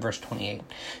start in verse 28.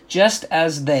 Just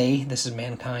as they, this is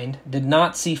mankind, did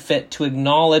not see fit to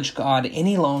acknowledge God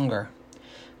any longer,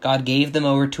 God gave them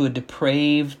over to a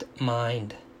depraved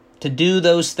mind, to do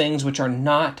those things which are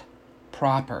not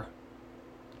proper,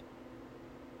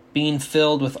 being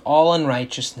filled with all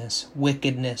unrighteousness,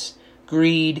 wickedness,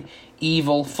 greed,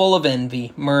 evil, full of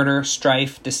envy, murder,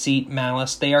 strife, deceit,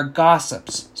 malice. They are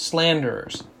gossips,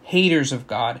 slanderers, haters of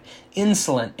God,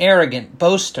 insolent, arrogant,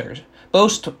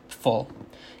 boastful,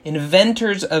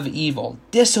 inventors of evil,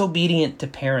 disobedient to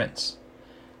parents,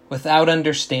 without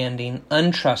understanding,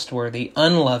 untrustworthy,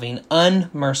 unloving,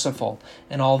 unmerciful.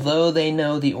 And although they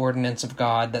know the ordinance of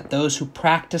God, that those who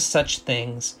practice such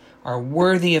things are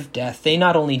worthy of death, they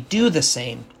not only do the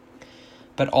same,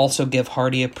 but also give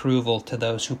hearty approval to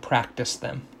those who practice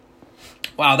them.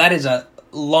 Wow, that is a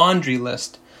laundry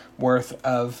list worth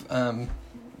of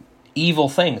evil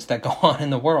things that go on in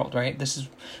the world, right? This is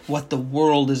what the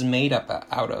world is made up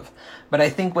out of. But I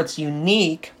think what's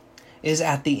unique is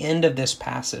at the end of this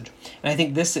passage. And I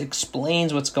think this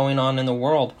explains what's going on in the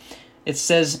world. It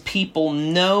says people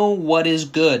know what is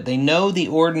good. They know the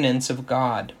ordinance of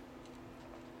God.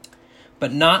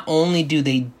 But not only do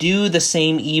they do the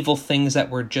same evil things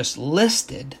that were just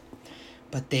listed,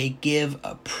 but they give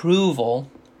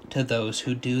approval to those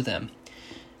who do them.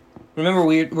 Remember,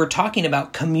 we're talking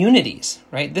about communities,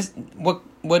 right? This what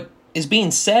is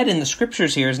being said in the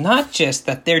scriptures here is not just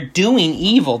that they're doing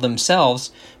evil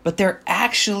themselves, but they're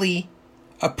actually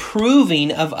approving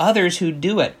of others who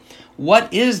do it.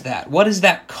 What is that? What is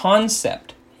that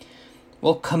concept?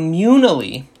 Well,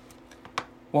 communally,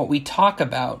 what we talk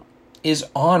about is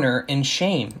honor and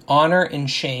shame. Honor and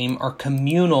shame are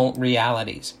communal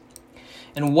realities.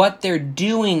 And what they're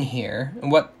doing here, and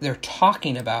what they're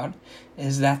talking about,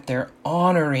 is that they're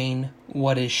honoring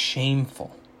what is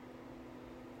shameful.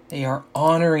 They are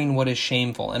honoring what is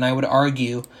shameful. And I would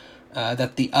argue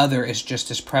that the other is just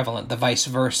as prevalent, the vice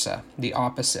versa, the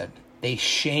opposite. They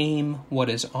shame what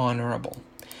is honorable.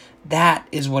 That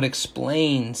is what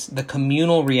explains the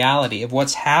communal reality of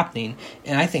what's happening,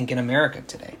 and I think in America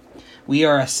today. We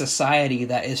are a society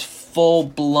that is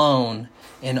full-blown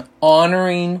in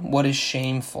honoring what is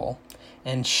shameful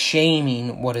and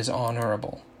shaming what is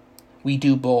honorable. We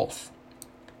do both.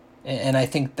 And I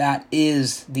think that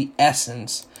is the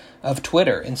essence of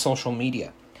Twitter and social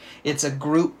media. It's a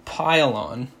group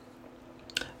pile-on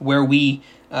where we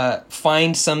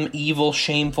find some evil,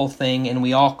 shameful thing and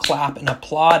we all clap and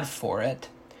applaud for it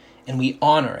and we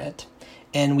honor it.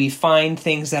 And we find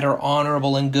things that are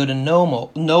honorable and good and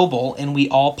noble, and we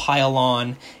all pile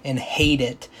on and hate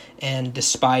it and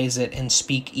despise it and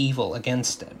speak evil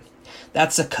against it.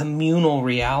 That's a communal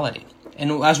reality.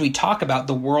 And as we talk about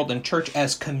the world and church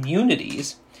as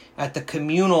communities, at the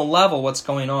communal level, what's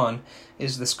going on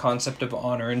is this concept of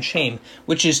honor and shame,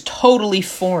 which is totally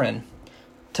foreign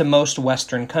to most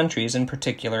Western countries, in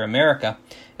particular America.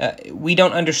 We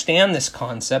don't understand this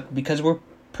concept because we're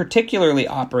particularly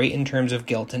operate in terms of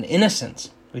guilt and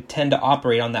innocence. We tend to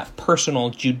operate on that personal,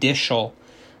 judicial,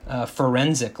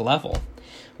 forensic level.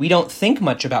 We don't think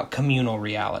much about communal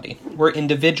reality. We're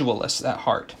individualists at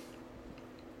heart.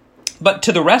 But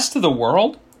to the rest of the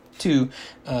world, to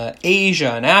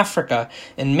Asia and Africa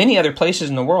and many other places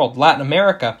in the world, Latin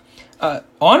America,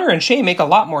 honor and shame make a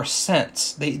lot more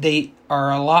sense. They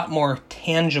are a lot more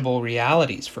tangible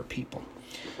realities for people.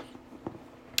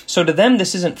 So to them,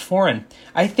 this isn't foreign.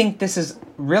 I think this is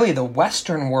really the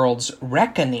Western world's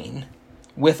reckoning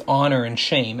with honor and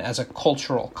shame as a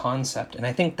cultural concept. And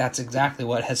I think that's exactly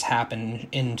what has happened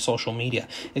in social media.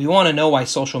 If you want to know why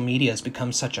social media has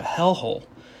become such a hellhole,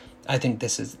 I think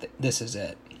this is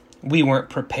it. We weren't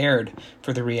prepared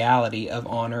for the reality of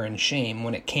honor and shame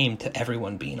when it came to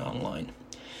everyone being online.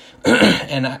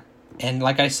 And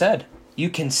like I said, you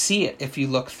can see it if you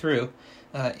look through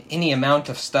any amount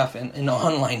of stuff in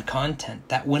online content,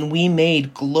 that when we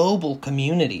made global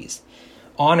communities,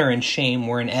 honor and shame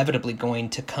were inevitably going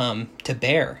to come to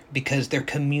bear because they're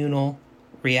communal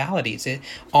realities.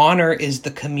 Honor is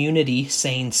the community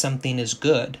saying something is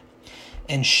good,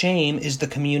 and shame is the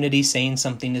community saying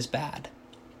something is bad,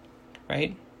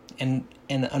 right? And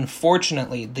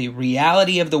unfortunately, the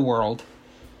reality of the world,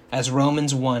 as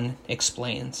Romans 1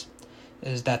 explains,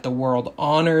 is that the world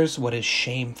honors what is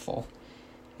shameful,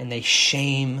 and they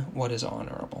shame what is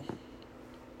honorable.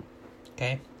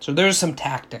 Okay? So there's some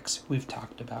tactics we've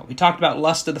talked about. We talked about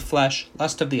lust of the flesh,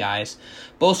 lust of the eyes,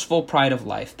 boastful pride of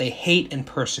life. They hate and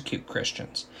persecute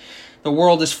Christians. The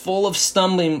world is full of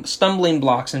stumbling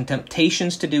blocks and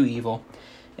temptations to do evil,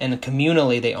 and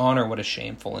communally they honor what is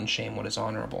shameful and shame what is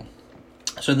honorable.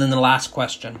 So then the last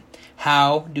question,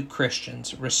 how do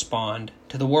Christians respond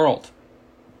to the world?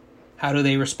 How do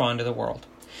they respond to the world?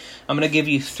 I'm going to give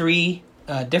you three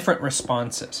different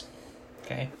responses,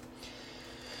 okay?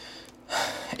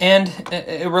 And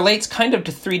it relates kind of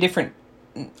to three different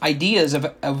ideas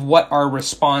of what our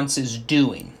response is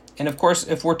doing. And of course,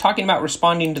 if we're talking about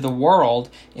responding to the world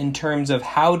in terms of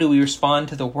how do we respond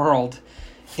to the world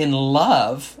in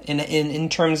love, in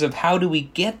terms of how do we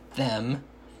get them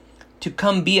to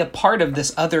come be a part of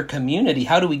this other community,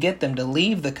 how do we get them to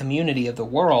leave the community of the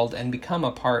world and become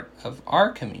a part of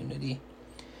our community?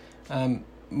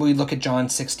 we look at John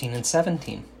 16 and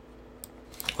 17.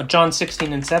 What John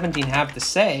 16 and 17 have to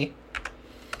say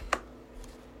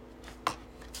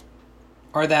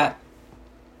are that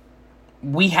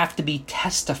we have to be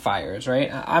testifiers, right?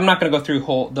 I'm not going to go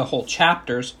through the whole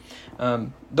chapters,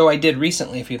 though I did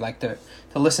recently, if you'd like to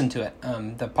listen to it.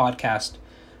 The podcast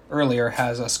earlier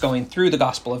has us going through the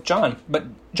Gospel of John. But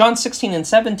John 16 and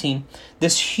 17,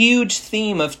 this huge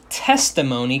theme of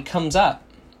testimony comes up,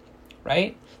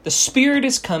 right? The Spirit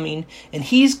is coming, and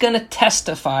He's going to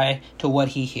testify to what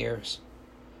He hears.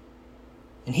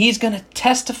 And He's going to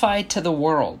testify to the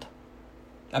world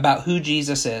about who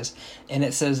Jesus is. And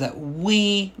it says that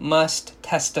we must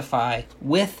testify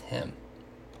with Him.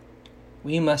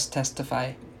 We must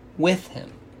testify with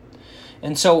Him.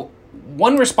 And so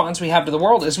one response we have to the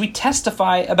world is we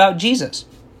testify about Jesus.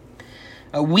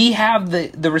 We have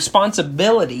the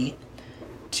responsibility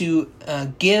to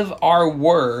give our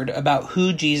word about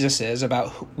who Jesus is, about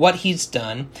what He's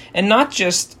done, and not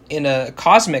just in a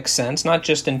cosmic sense, not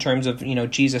just in terms of,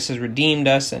 Jesus has redeemed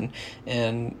us and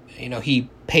He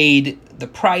paid the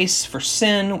price for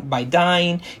sin by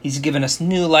dying. He's given us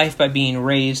new life by being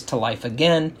raised to life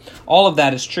again. All of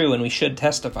that is true, and we should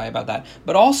testify about that.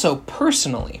 But also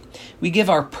personally, we give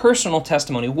our personal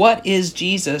testimony. What is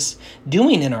Jesus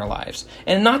doing in our lives?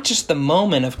 And not just the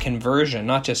moment of conversion,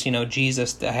 not just,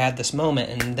 Jesus, I had this moment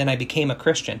and then I became a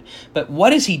Christian. But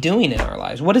what is He doing in our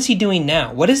lives? What is He doing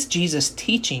now? What is Jesus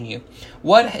teaching you?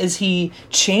 What is He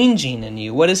changing in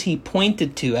you? What is He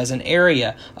pointed to as an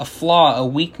area, a flaw, a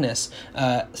weakness,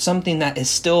 something that is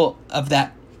still of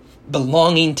that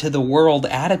belonging to the world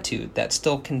attitude that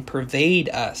still can pervade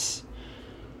us?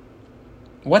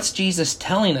 What's Jesus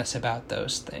telling us about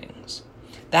those things?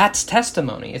 That's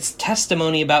testimony. It's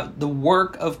testimony about the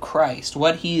work of Christ,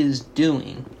 what He is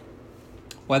doing.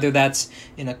 Whether that's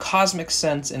in a cosmic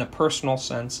sense, in a personal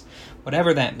sense,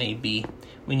 whatever that may be,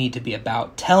 we need to be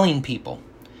about telling people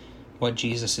what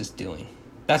Jesus is doing.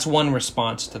 That's one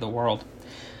response to the world.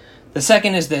 The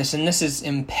second is this, and this is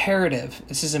imperative.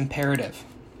 This is imperative.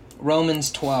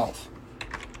 Romans 12.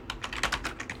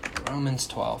 Romans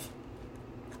 12.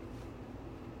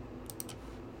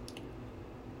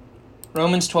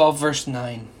 Romans 12, verse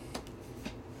 9.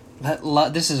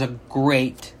 This is a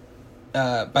great...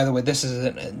 by the way, this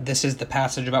is the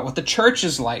passage about what the church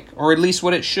is like, or at least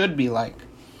what it should be like.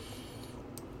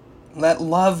 Let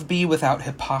love be without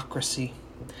hypocrisy.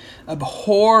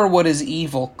 Abhor what is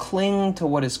evil. Cling to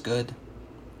what is good.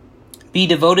 Be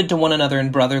devoted to one another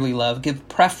in brotherly love. Give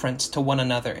preference to one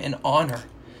another in honor.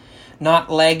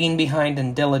 Not lagging behind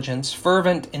in diligence.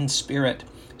 Fervent in spirit.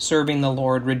 Serving the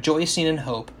Lord. Rejoicing in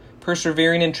hope.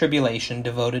 Persevering in tribulation.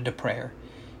 Devoted to prayer.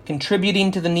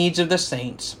 Contributing to the needs of the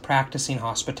saints. Practicing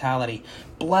hospitality.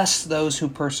 Bless those who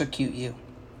persecute you.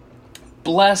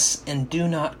 Bless and do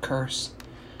not curse.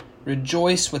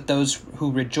 Rejoice with those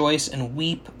who rejoice and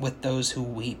weep with those who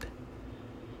weep.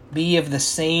 Be of the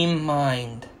same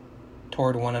mind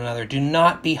toward one another. Do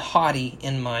not be haughty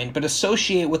in mind, but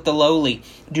associate with the lowly.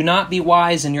 Do not be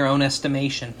wise in your own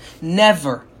estimation.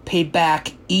 Never pay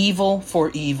back evil for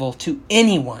evil to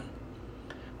anyone.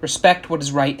 Respect what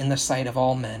is right in the sight of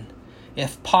all men.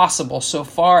 If possible, so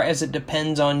far as it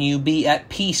depends on you, be at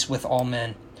peace with all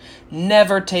men.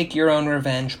 Never take your own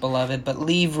revenge, beloved, but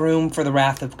leave room for the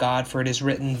wrath of God, for it is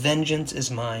written, "Vengeance is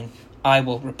mine, I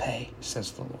will repay,"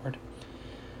 says the Lord.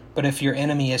 But if your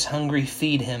enemy is hungry,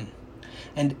 feed him.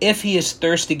 And if he is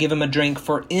thirsty, give him a drink,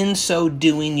 for in so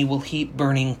doing you will heap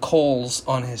burning coals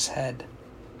on his head.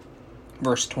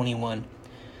 Verse 21.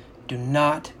 Do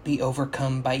not be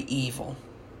overcome by evil,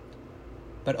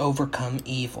 but overcome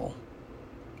evil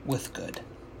with good.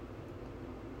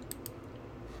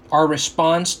 Our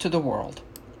response to the world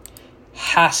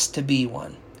has to be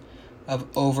one of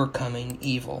overcoming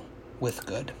evil with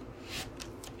good.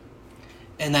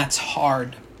 And that's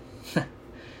hard.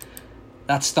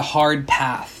 That's the hard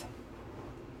path.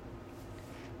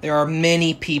 There are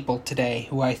many people today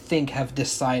who I think have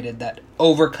decided that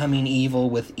overcoming evil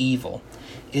with evil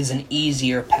is an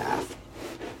easier path.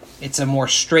 It's a more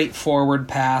straightforward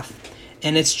path,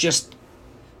 and it's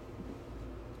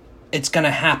going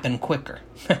to happen quicker.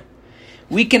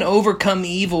 We can overcome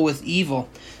evil with evil.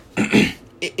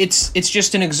 It's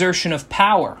just an exertion of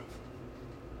power.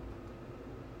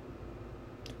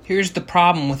 Here's the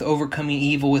problem with overcoming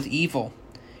evil with evil.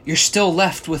 You're still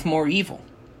left with more evil.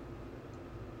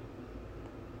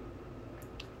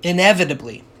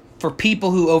 Inevitably, for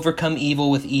people who overcome evil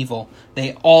with evil,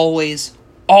 they always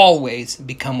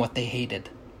become what they hated.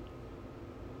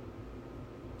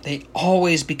 They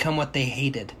always become what they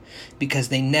hated because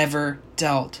they never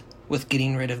dealt with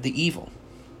getting rid of the evil.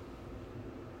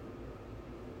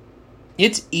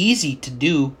 It's easy to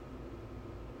do,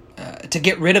 to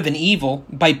get rid of an evil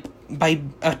by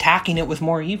attacking it with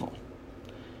more evil.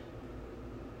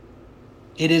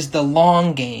 It is the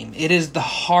long game. It is the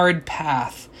hard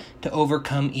path to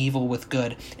overcome evil with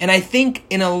good. And I think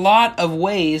in a lot of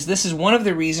ways, this is one of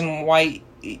the reasons why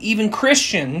even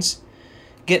Christians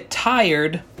get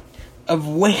tired of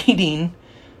waiting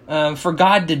for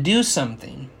God to do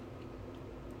something.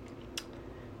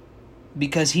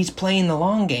 Because he's playing the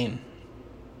long game.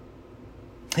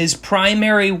 His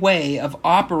primary way of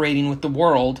operating with the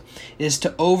world is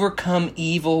to overcome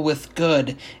evil with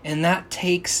good. And that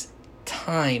takes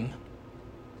time.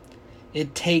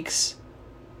 It takes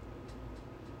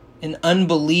an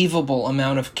unbelievable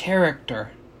amount of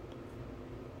character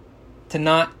to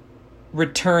not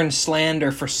return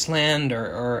slander for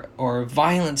slander or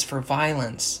violence for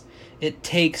violence. It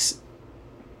takes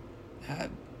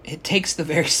the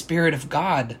very Spirit of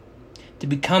God to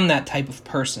become that type of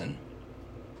person.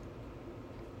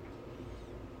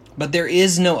 But there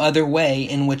is no other way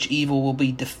in which evil will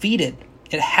be defeated.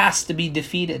 It has to be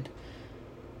defeated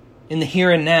in the here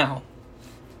and now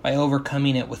by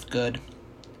overcoming it with good.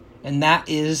 And that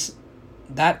is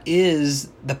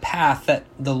the path that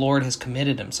the Lord has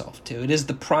committed himself to. It is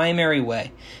the primary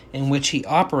way in which he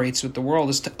operates with the world,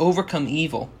 is to overcome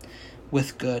evil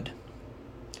with good.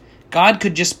 God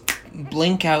could just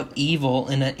blink out evil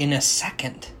in a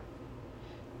second,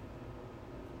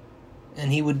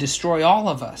 and he would destroy all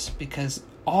of us, because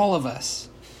all of us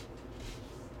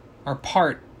are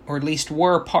part, or at least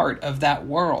were part of that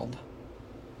world.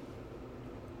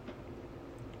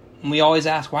 And we always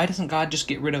ask, why doesn't God just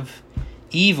get rid of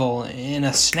evil in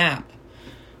a snap?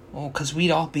 Well, because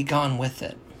we'd all be gone with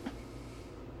it.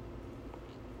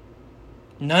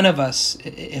 None of us,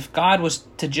 if God was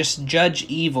to just judge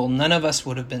evil, none of us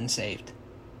would have been saved.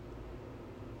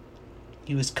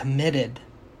 He was committed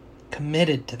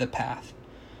to the path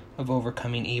of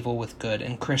overcoming evil with good,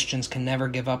 and Christians can never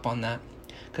give up on that,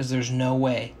 because there's no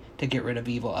way to get rid of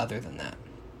evil other than that.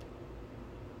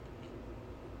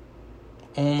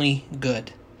 Only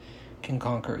good can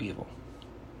conquer evil.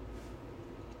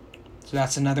 So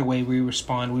that's another way we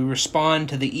respond. We respond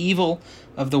to the evil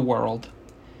of the world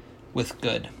with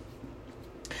good.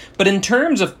 But in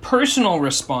terms of personal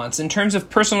response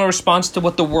to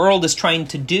what the world is trying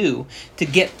to do, to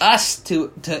get us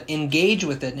to engage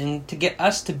with it, and to get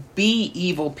us to be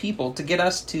evil people, to get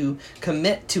us to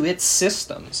commit to its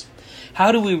systems,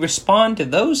 how do we respond to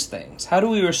those things? How do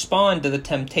we respond to the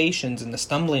temptations and the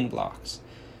stumbling blocks?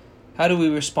 How do we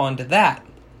respond to that?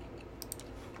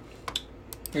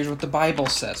 Here's what the Bible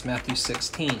says, Matthew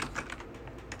 16.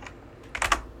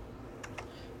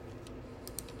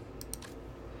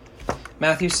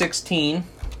 Matthew 16,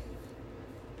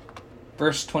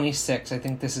 verse 26. I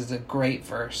think this is a great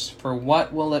verse. For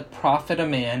what will it profit a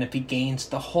man if he gains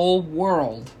the whole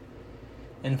world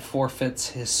and forfeits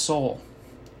his soul?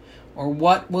 Or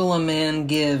what will a man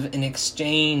give in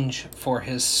exchange for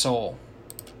his soul?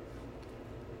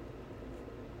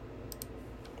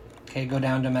 Okay, go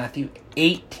down to Matthew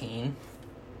 18.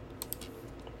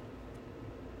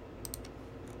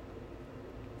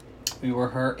 We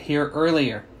were here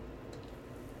earlier.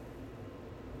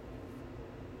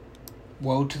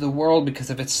 Woe to the world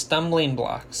because of its stumbling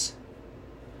blocks.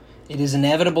 It is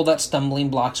inevitable that stumbling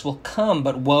blocks will come,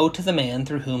 but woe to the man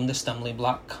through whom the stumbling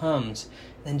block comes.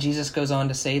 Then Jesus goes on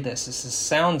to say this.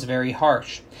 Sounds very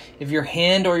harsh. If your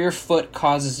hand or your foot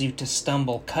causes you to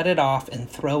stumble, cut it off and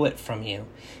throw it from you.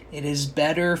 It is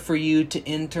better for you to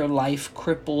enter life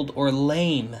crippled or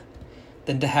lame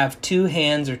than to have 2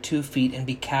 hands or 2 feet and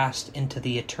be cast into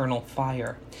the eternal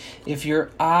fire. If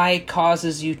your eye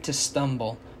causes you to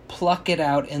stumble, pluck it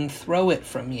out and throw it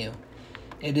from you.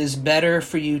 It is better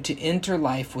for you to enter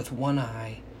life with 1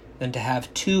 eye than to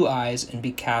have 2 eyes and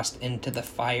be cast into the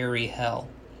fiery hell.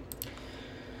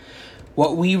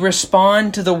 What we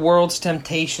respond to the world's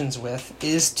temptations with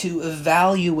is to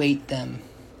evaluate them.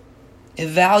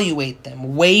 Evaluate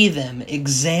them, weigh them,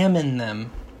 examine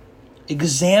them.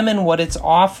 Examine what it's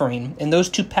offering. And those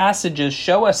 2 passages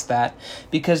show us that,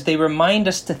 because they remind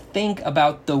us to think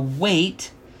about the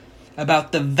weight,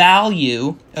 about the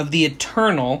value of the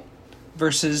eternal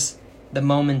versus the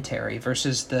momentary,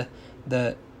 versus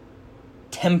the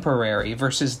temporary,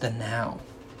 versus the now.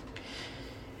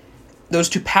 Those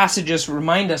 2 passages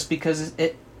remind us, because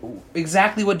it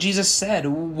exactly what Jesus said.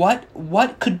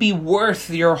 What could be worth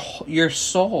your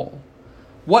soul?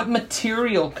 What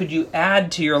material could you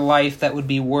add to your life that would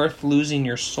be worth losing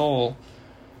your soul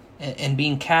and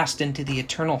being cast into the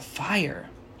eternal fire?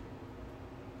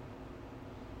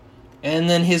 And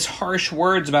then his harsh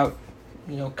words about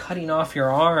cutting off your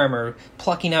arm or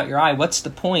plucking out your eye. What's the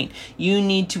point? You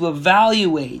need to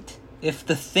evaluate if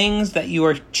the things that you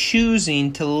are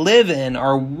choosing to live in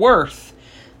are worth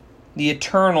the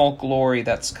eternal glory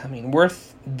that's coming,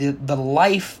 worth the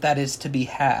life that is to be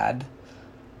had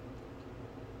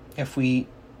if we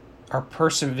are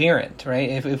perseverant, right?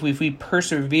 If we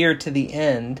persevere to the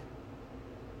end,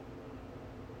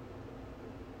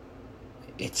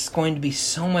 it's going to be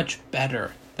so much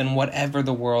better than whatever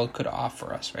the world could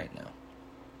offer us right now.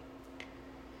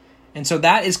 And so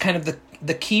that is kind of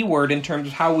the key word in terms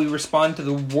of how we respond to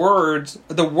the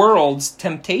world's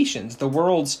temptations, the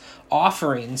world's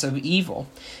offerings of evil.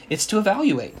 It's to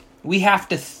evaluate. We have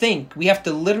to think. We have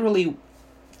to literally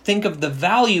think of the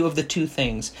value of the two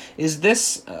things. Is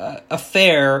this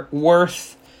affair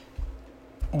worth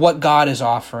what God is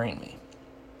offering me?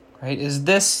 Right? Is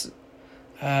this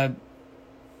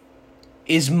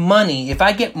is money? If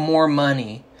I get more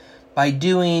money by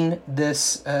doing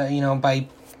this, by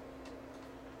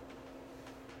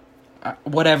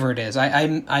whatever it is,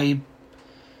 I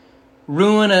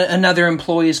ruin another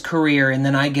employee's career and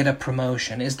then I get a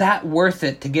promotion. Is that worth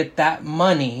it to get that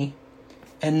money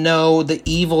and know the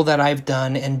evil that I've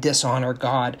done and dishonor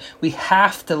God? We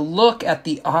have to look at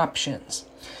the options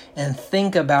and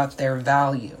think about their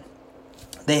value.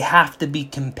 They have to be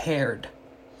compared,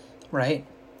 right?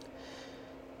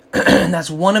 And that's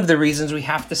one of the reasons we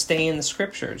have to stay in the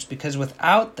scriptures, because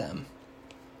without them,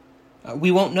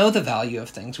 we won't know the value of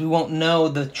things. We won't know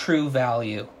the true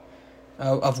value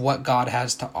of what God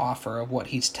has to offer, of what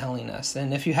he's telling us.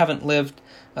 And if you haven't lived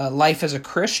life as a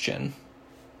Christian,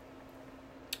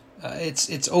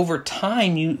 it's over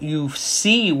time you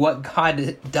see what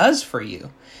God does for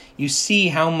you. You see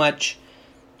how much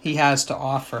he has to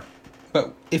offer.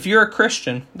 But if you're a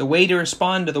Christian, the way to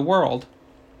respond to the world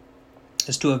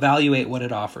is to evaluate what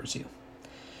it offers you.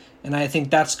 And I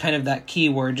think that's kind of that key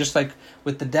word. Just like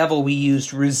with the devil, we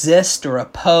used resist or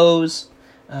oppose.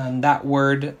 That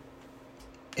word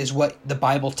is what the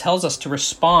Bible tells us to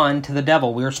respond to the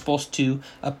devil. We're supposed to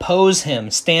oppose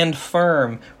him, stand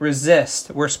firm,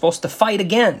 resist. We're supposed to fight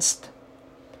against.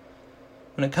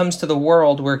 When it comes to the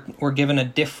world, we're given a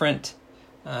different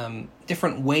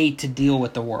way to deal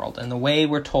with the world. And the way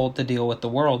we're told to deal with the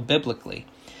world biblically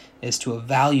is to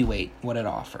evaluate what it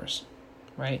offers,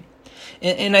 right?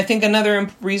 And I think another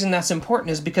reason that's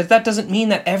important is because that doesn't mean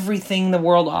that everything the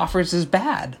world offers is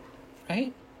bad,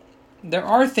 right? There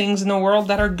are things in the world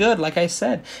that are good, like I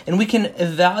said, and we can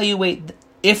evaluate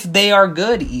if they are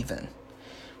good even,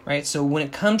 right? So when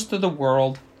it comes to the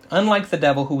world, unlike the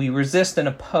devil who we resist and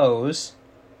oppose,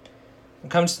 when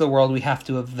it comes to the world, we have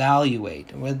to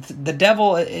evaluate. With the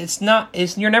devil,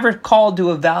 you're never called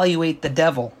to evaluate the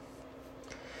devil.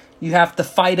 You have to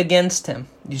fight against him.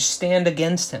 You stand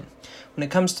against him. When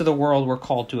it comes to the world, we're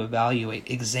called to evaluate,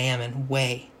 examine,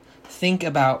 weigh. Think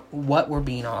about what we're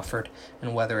being offered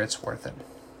and whether it's worth it.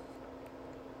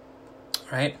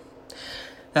 Right?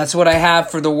 That's what I have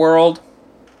for the world.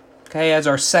 Okay, as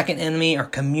our second enemy, our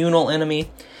communal enemy.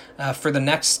 For the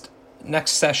next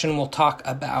session, we'll talk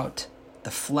about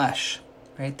the flesh,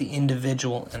 right? The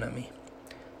individual enemy.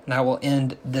 And I will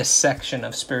end this section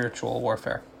of spiritual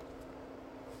warfare.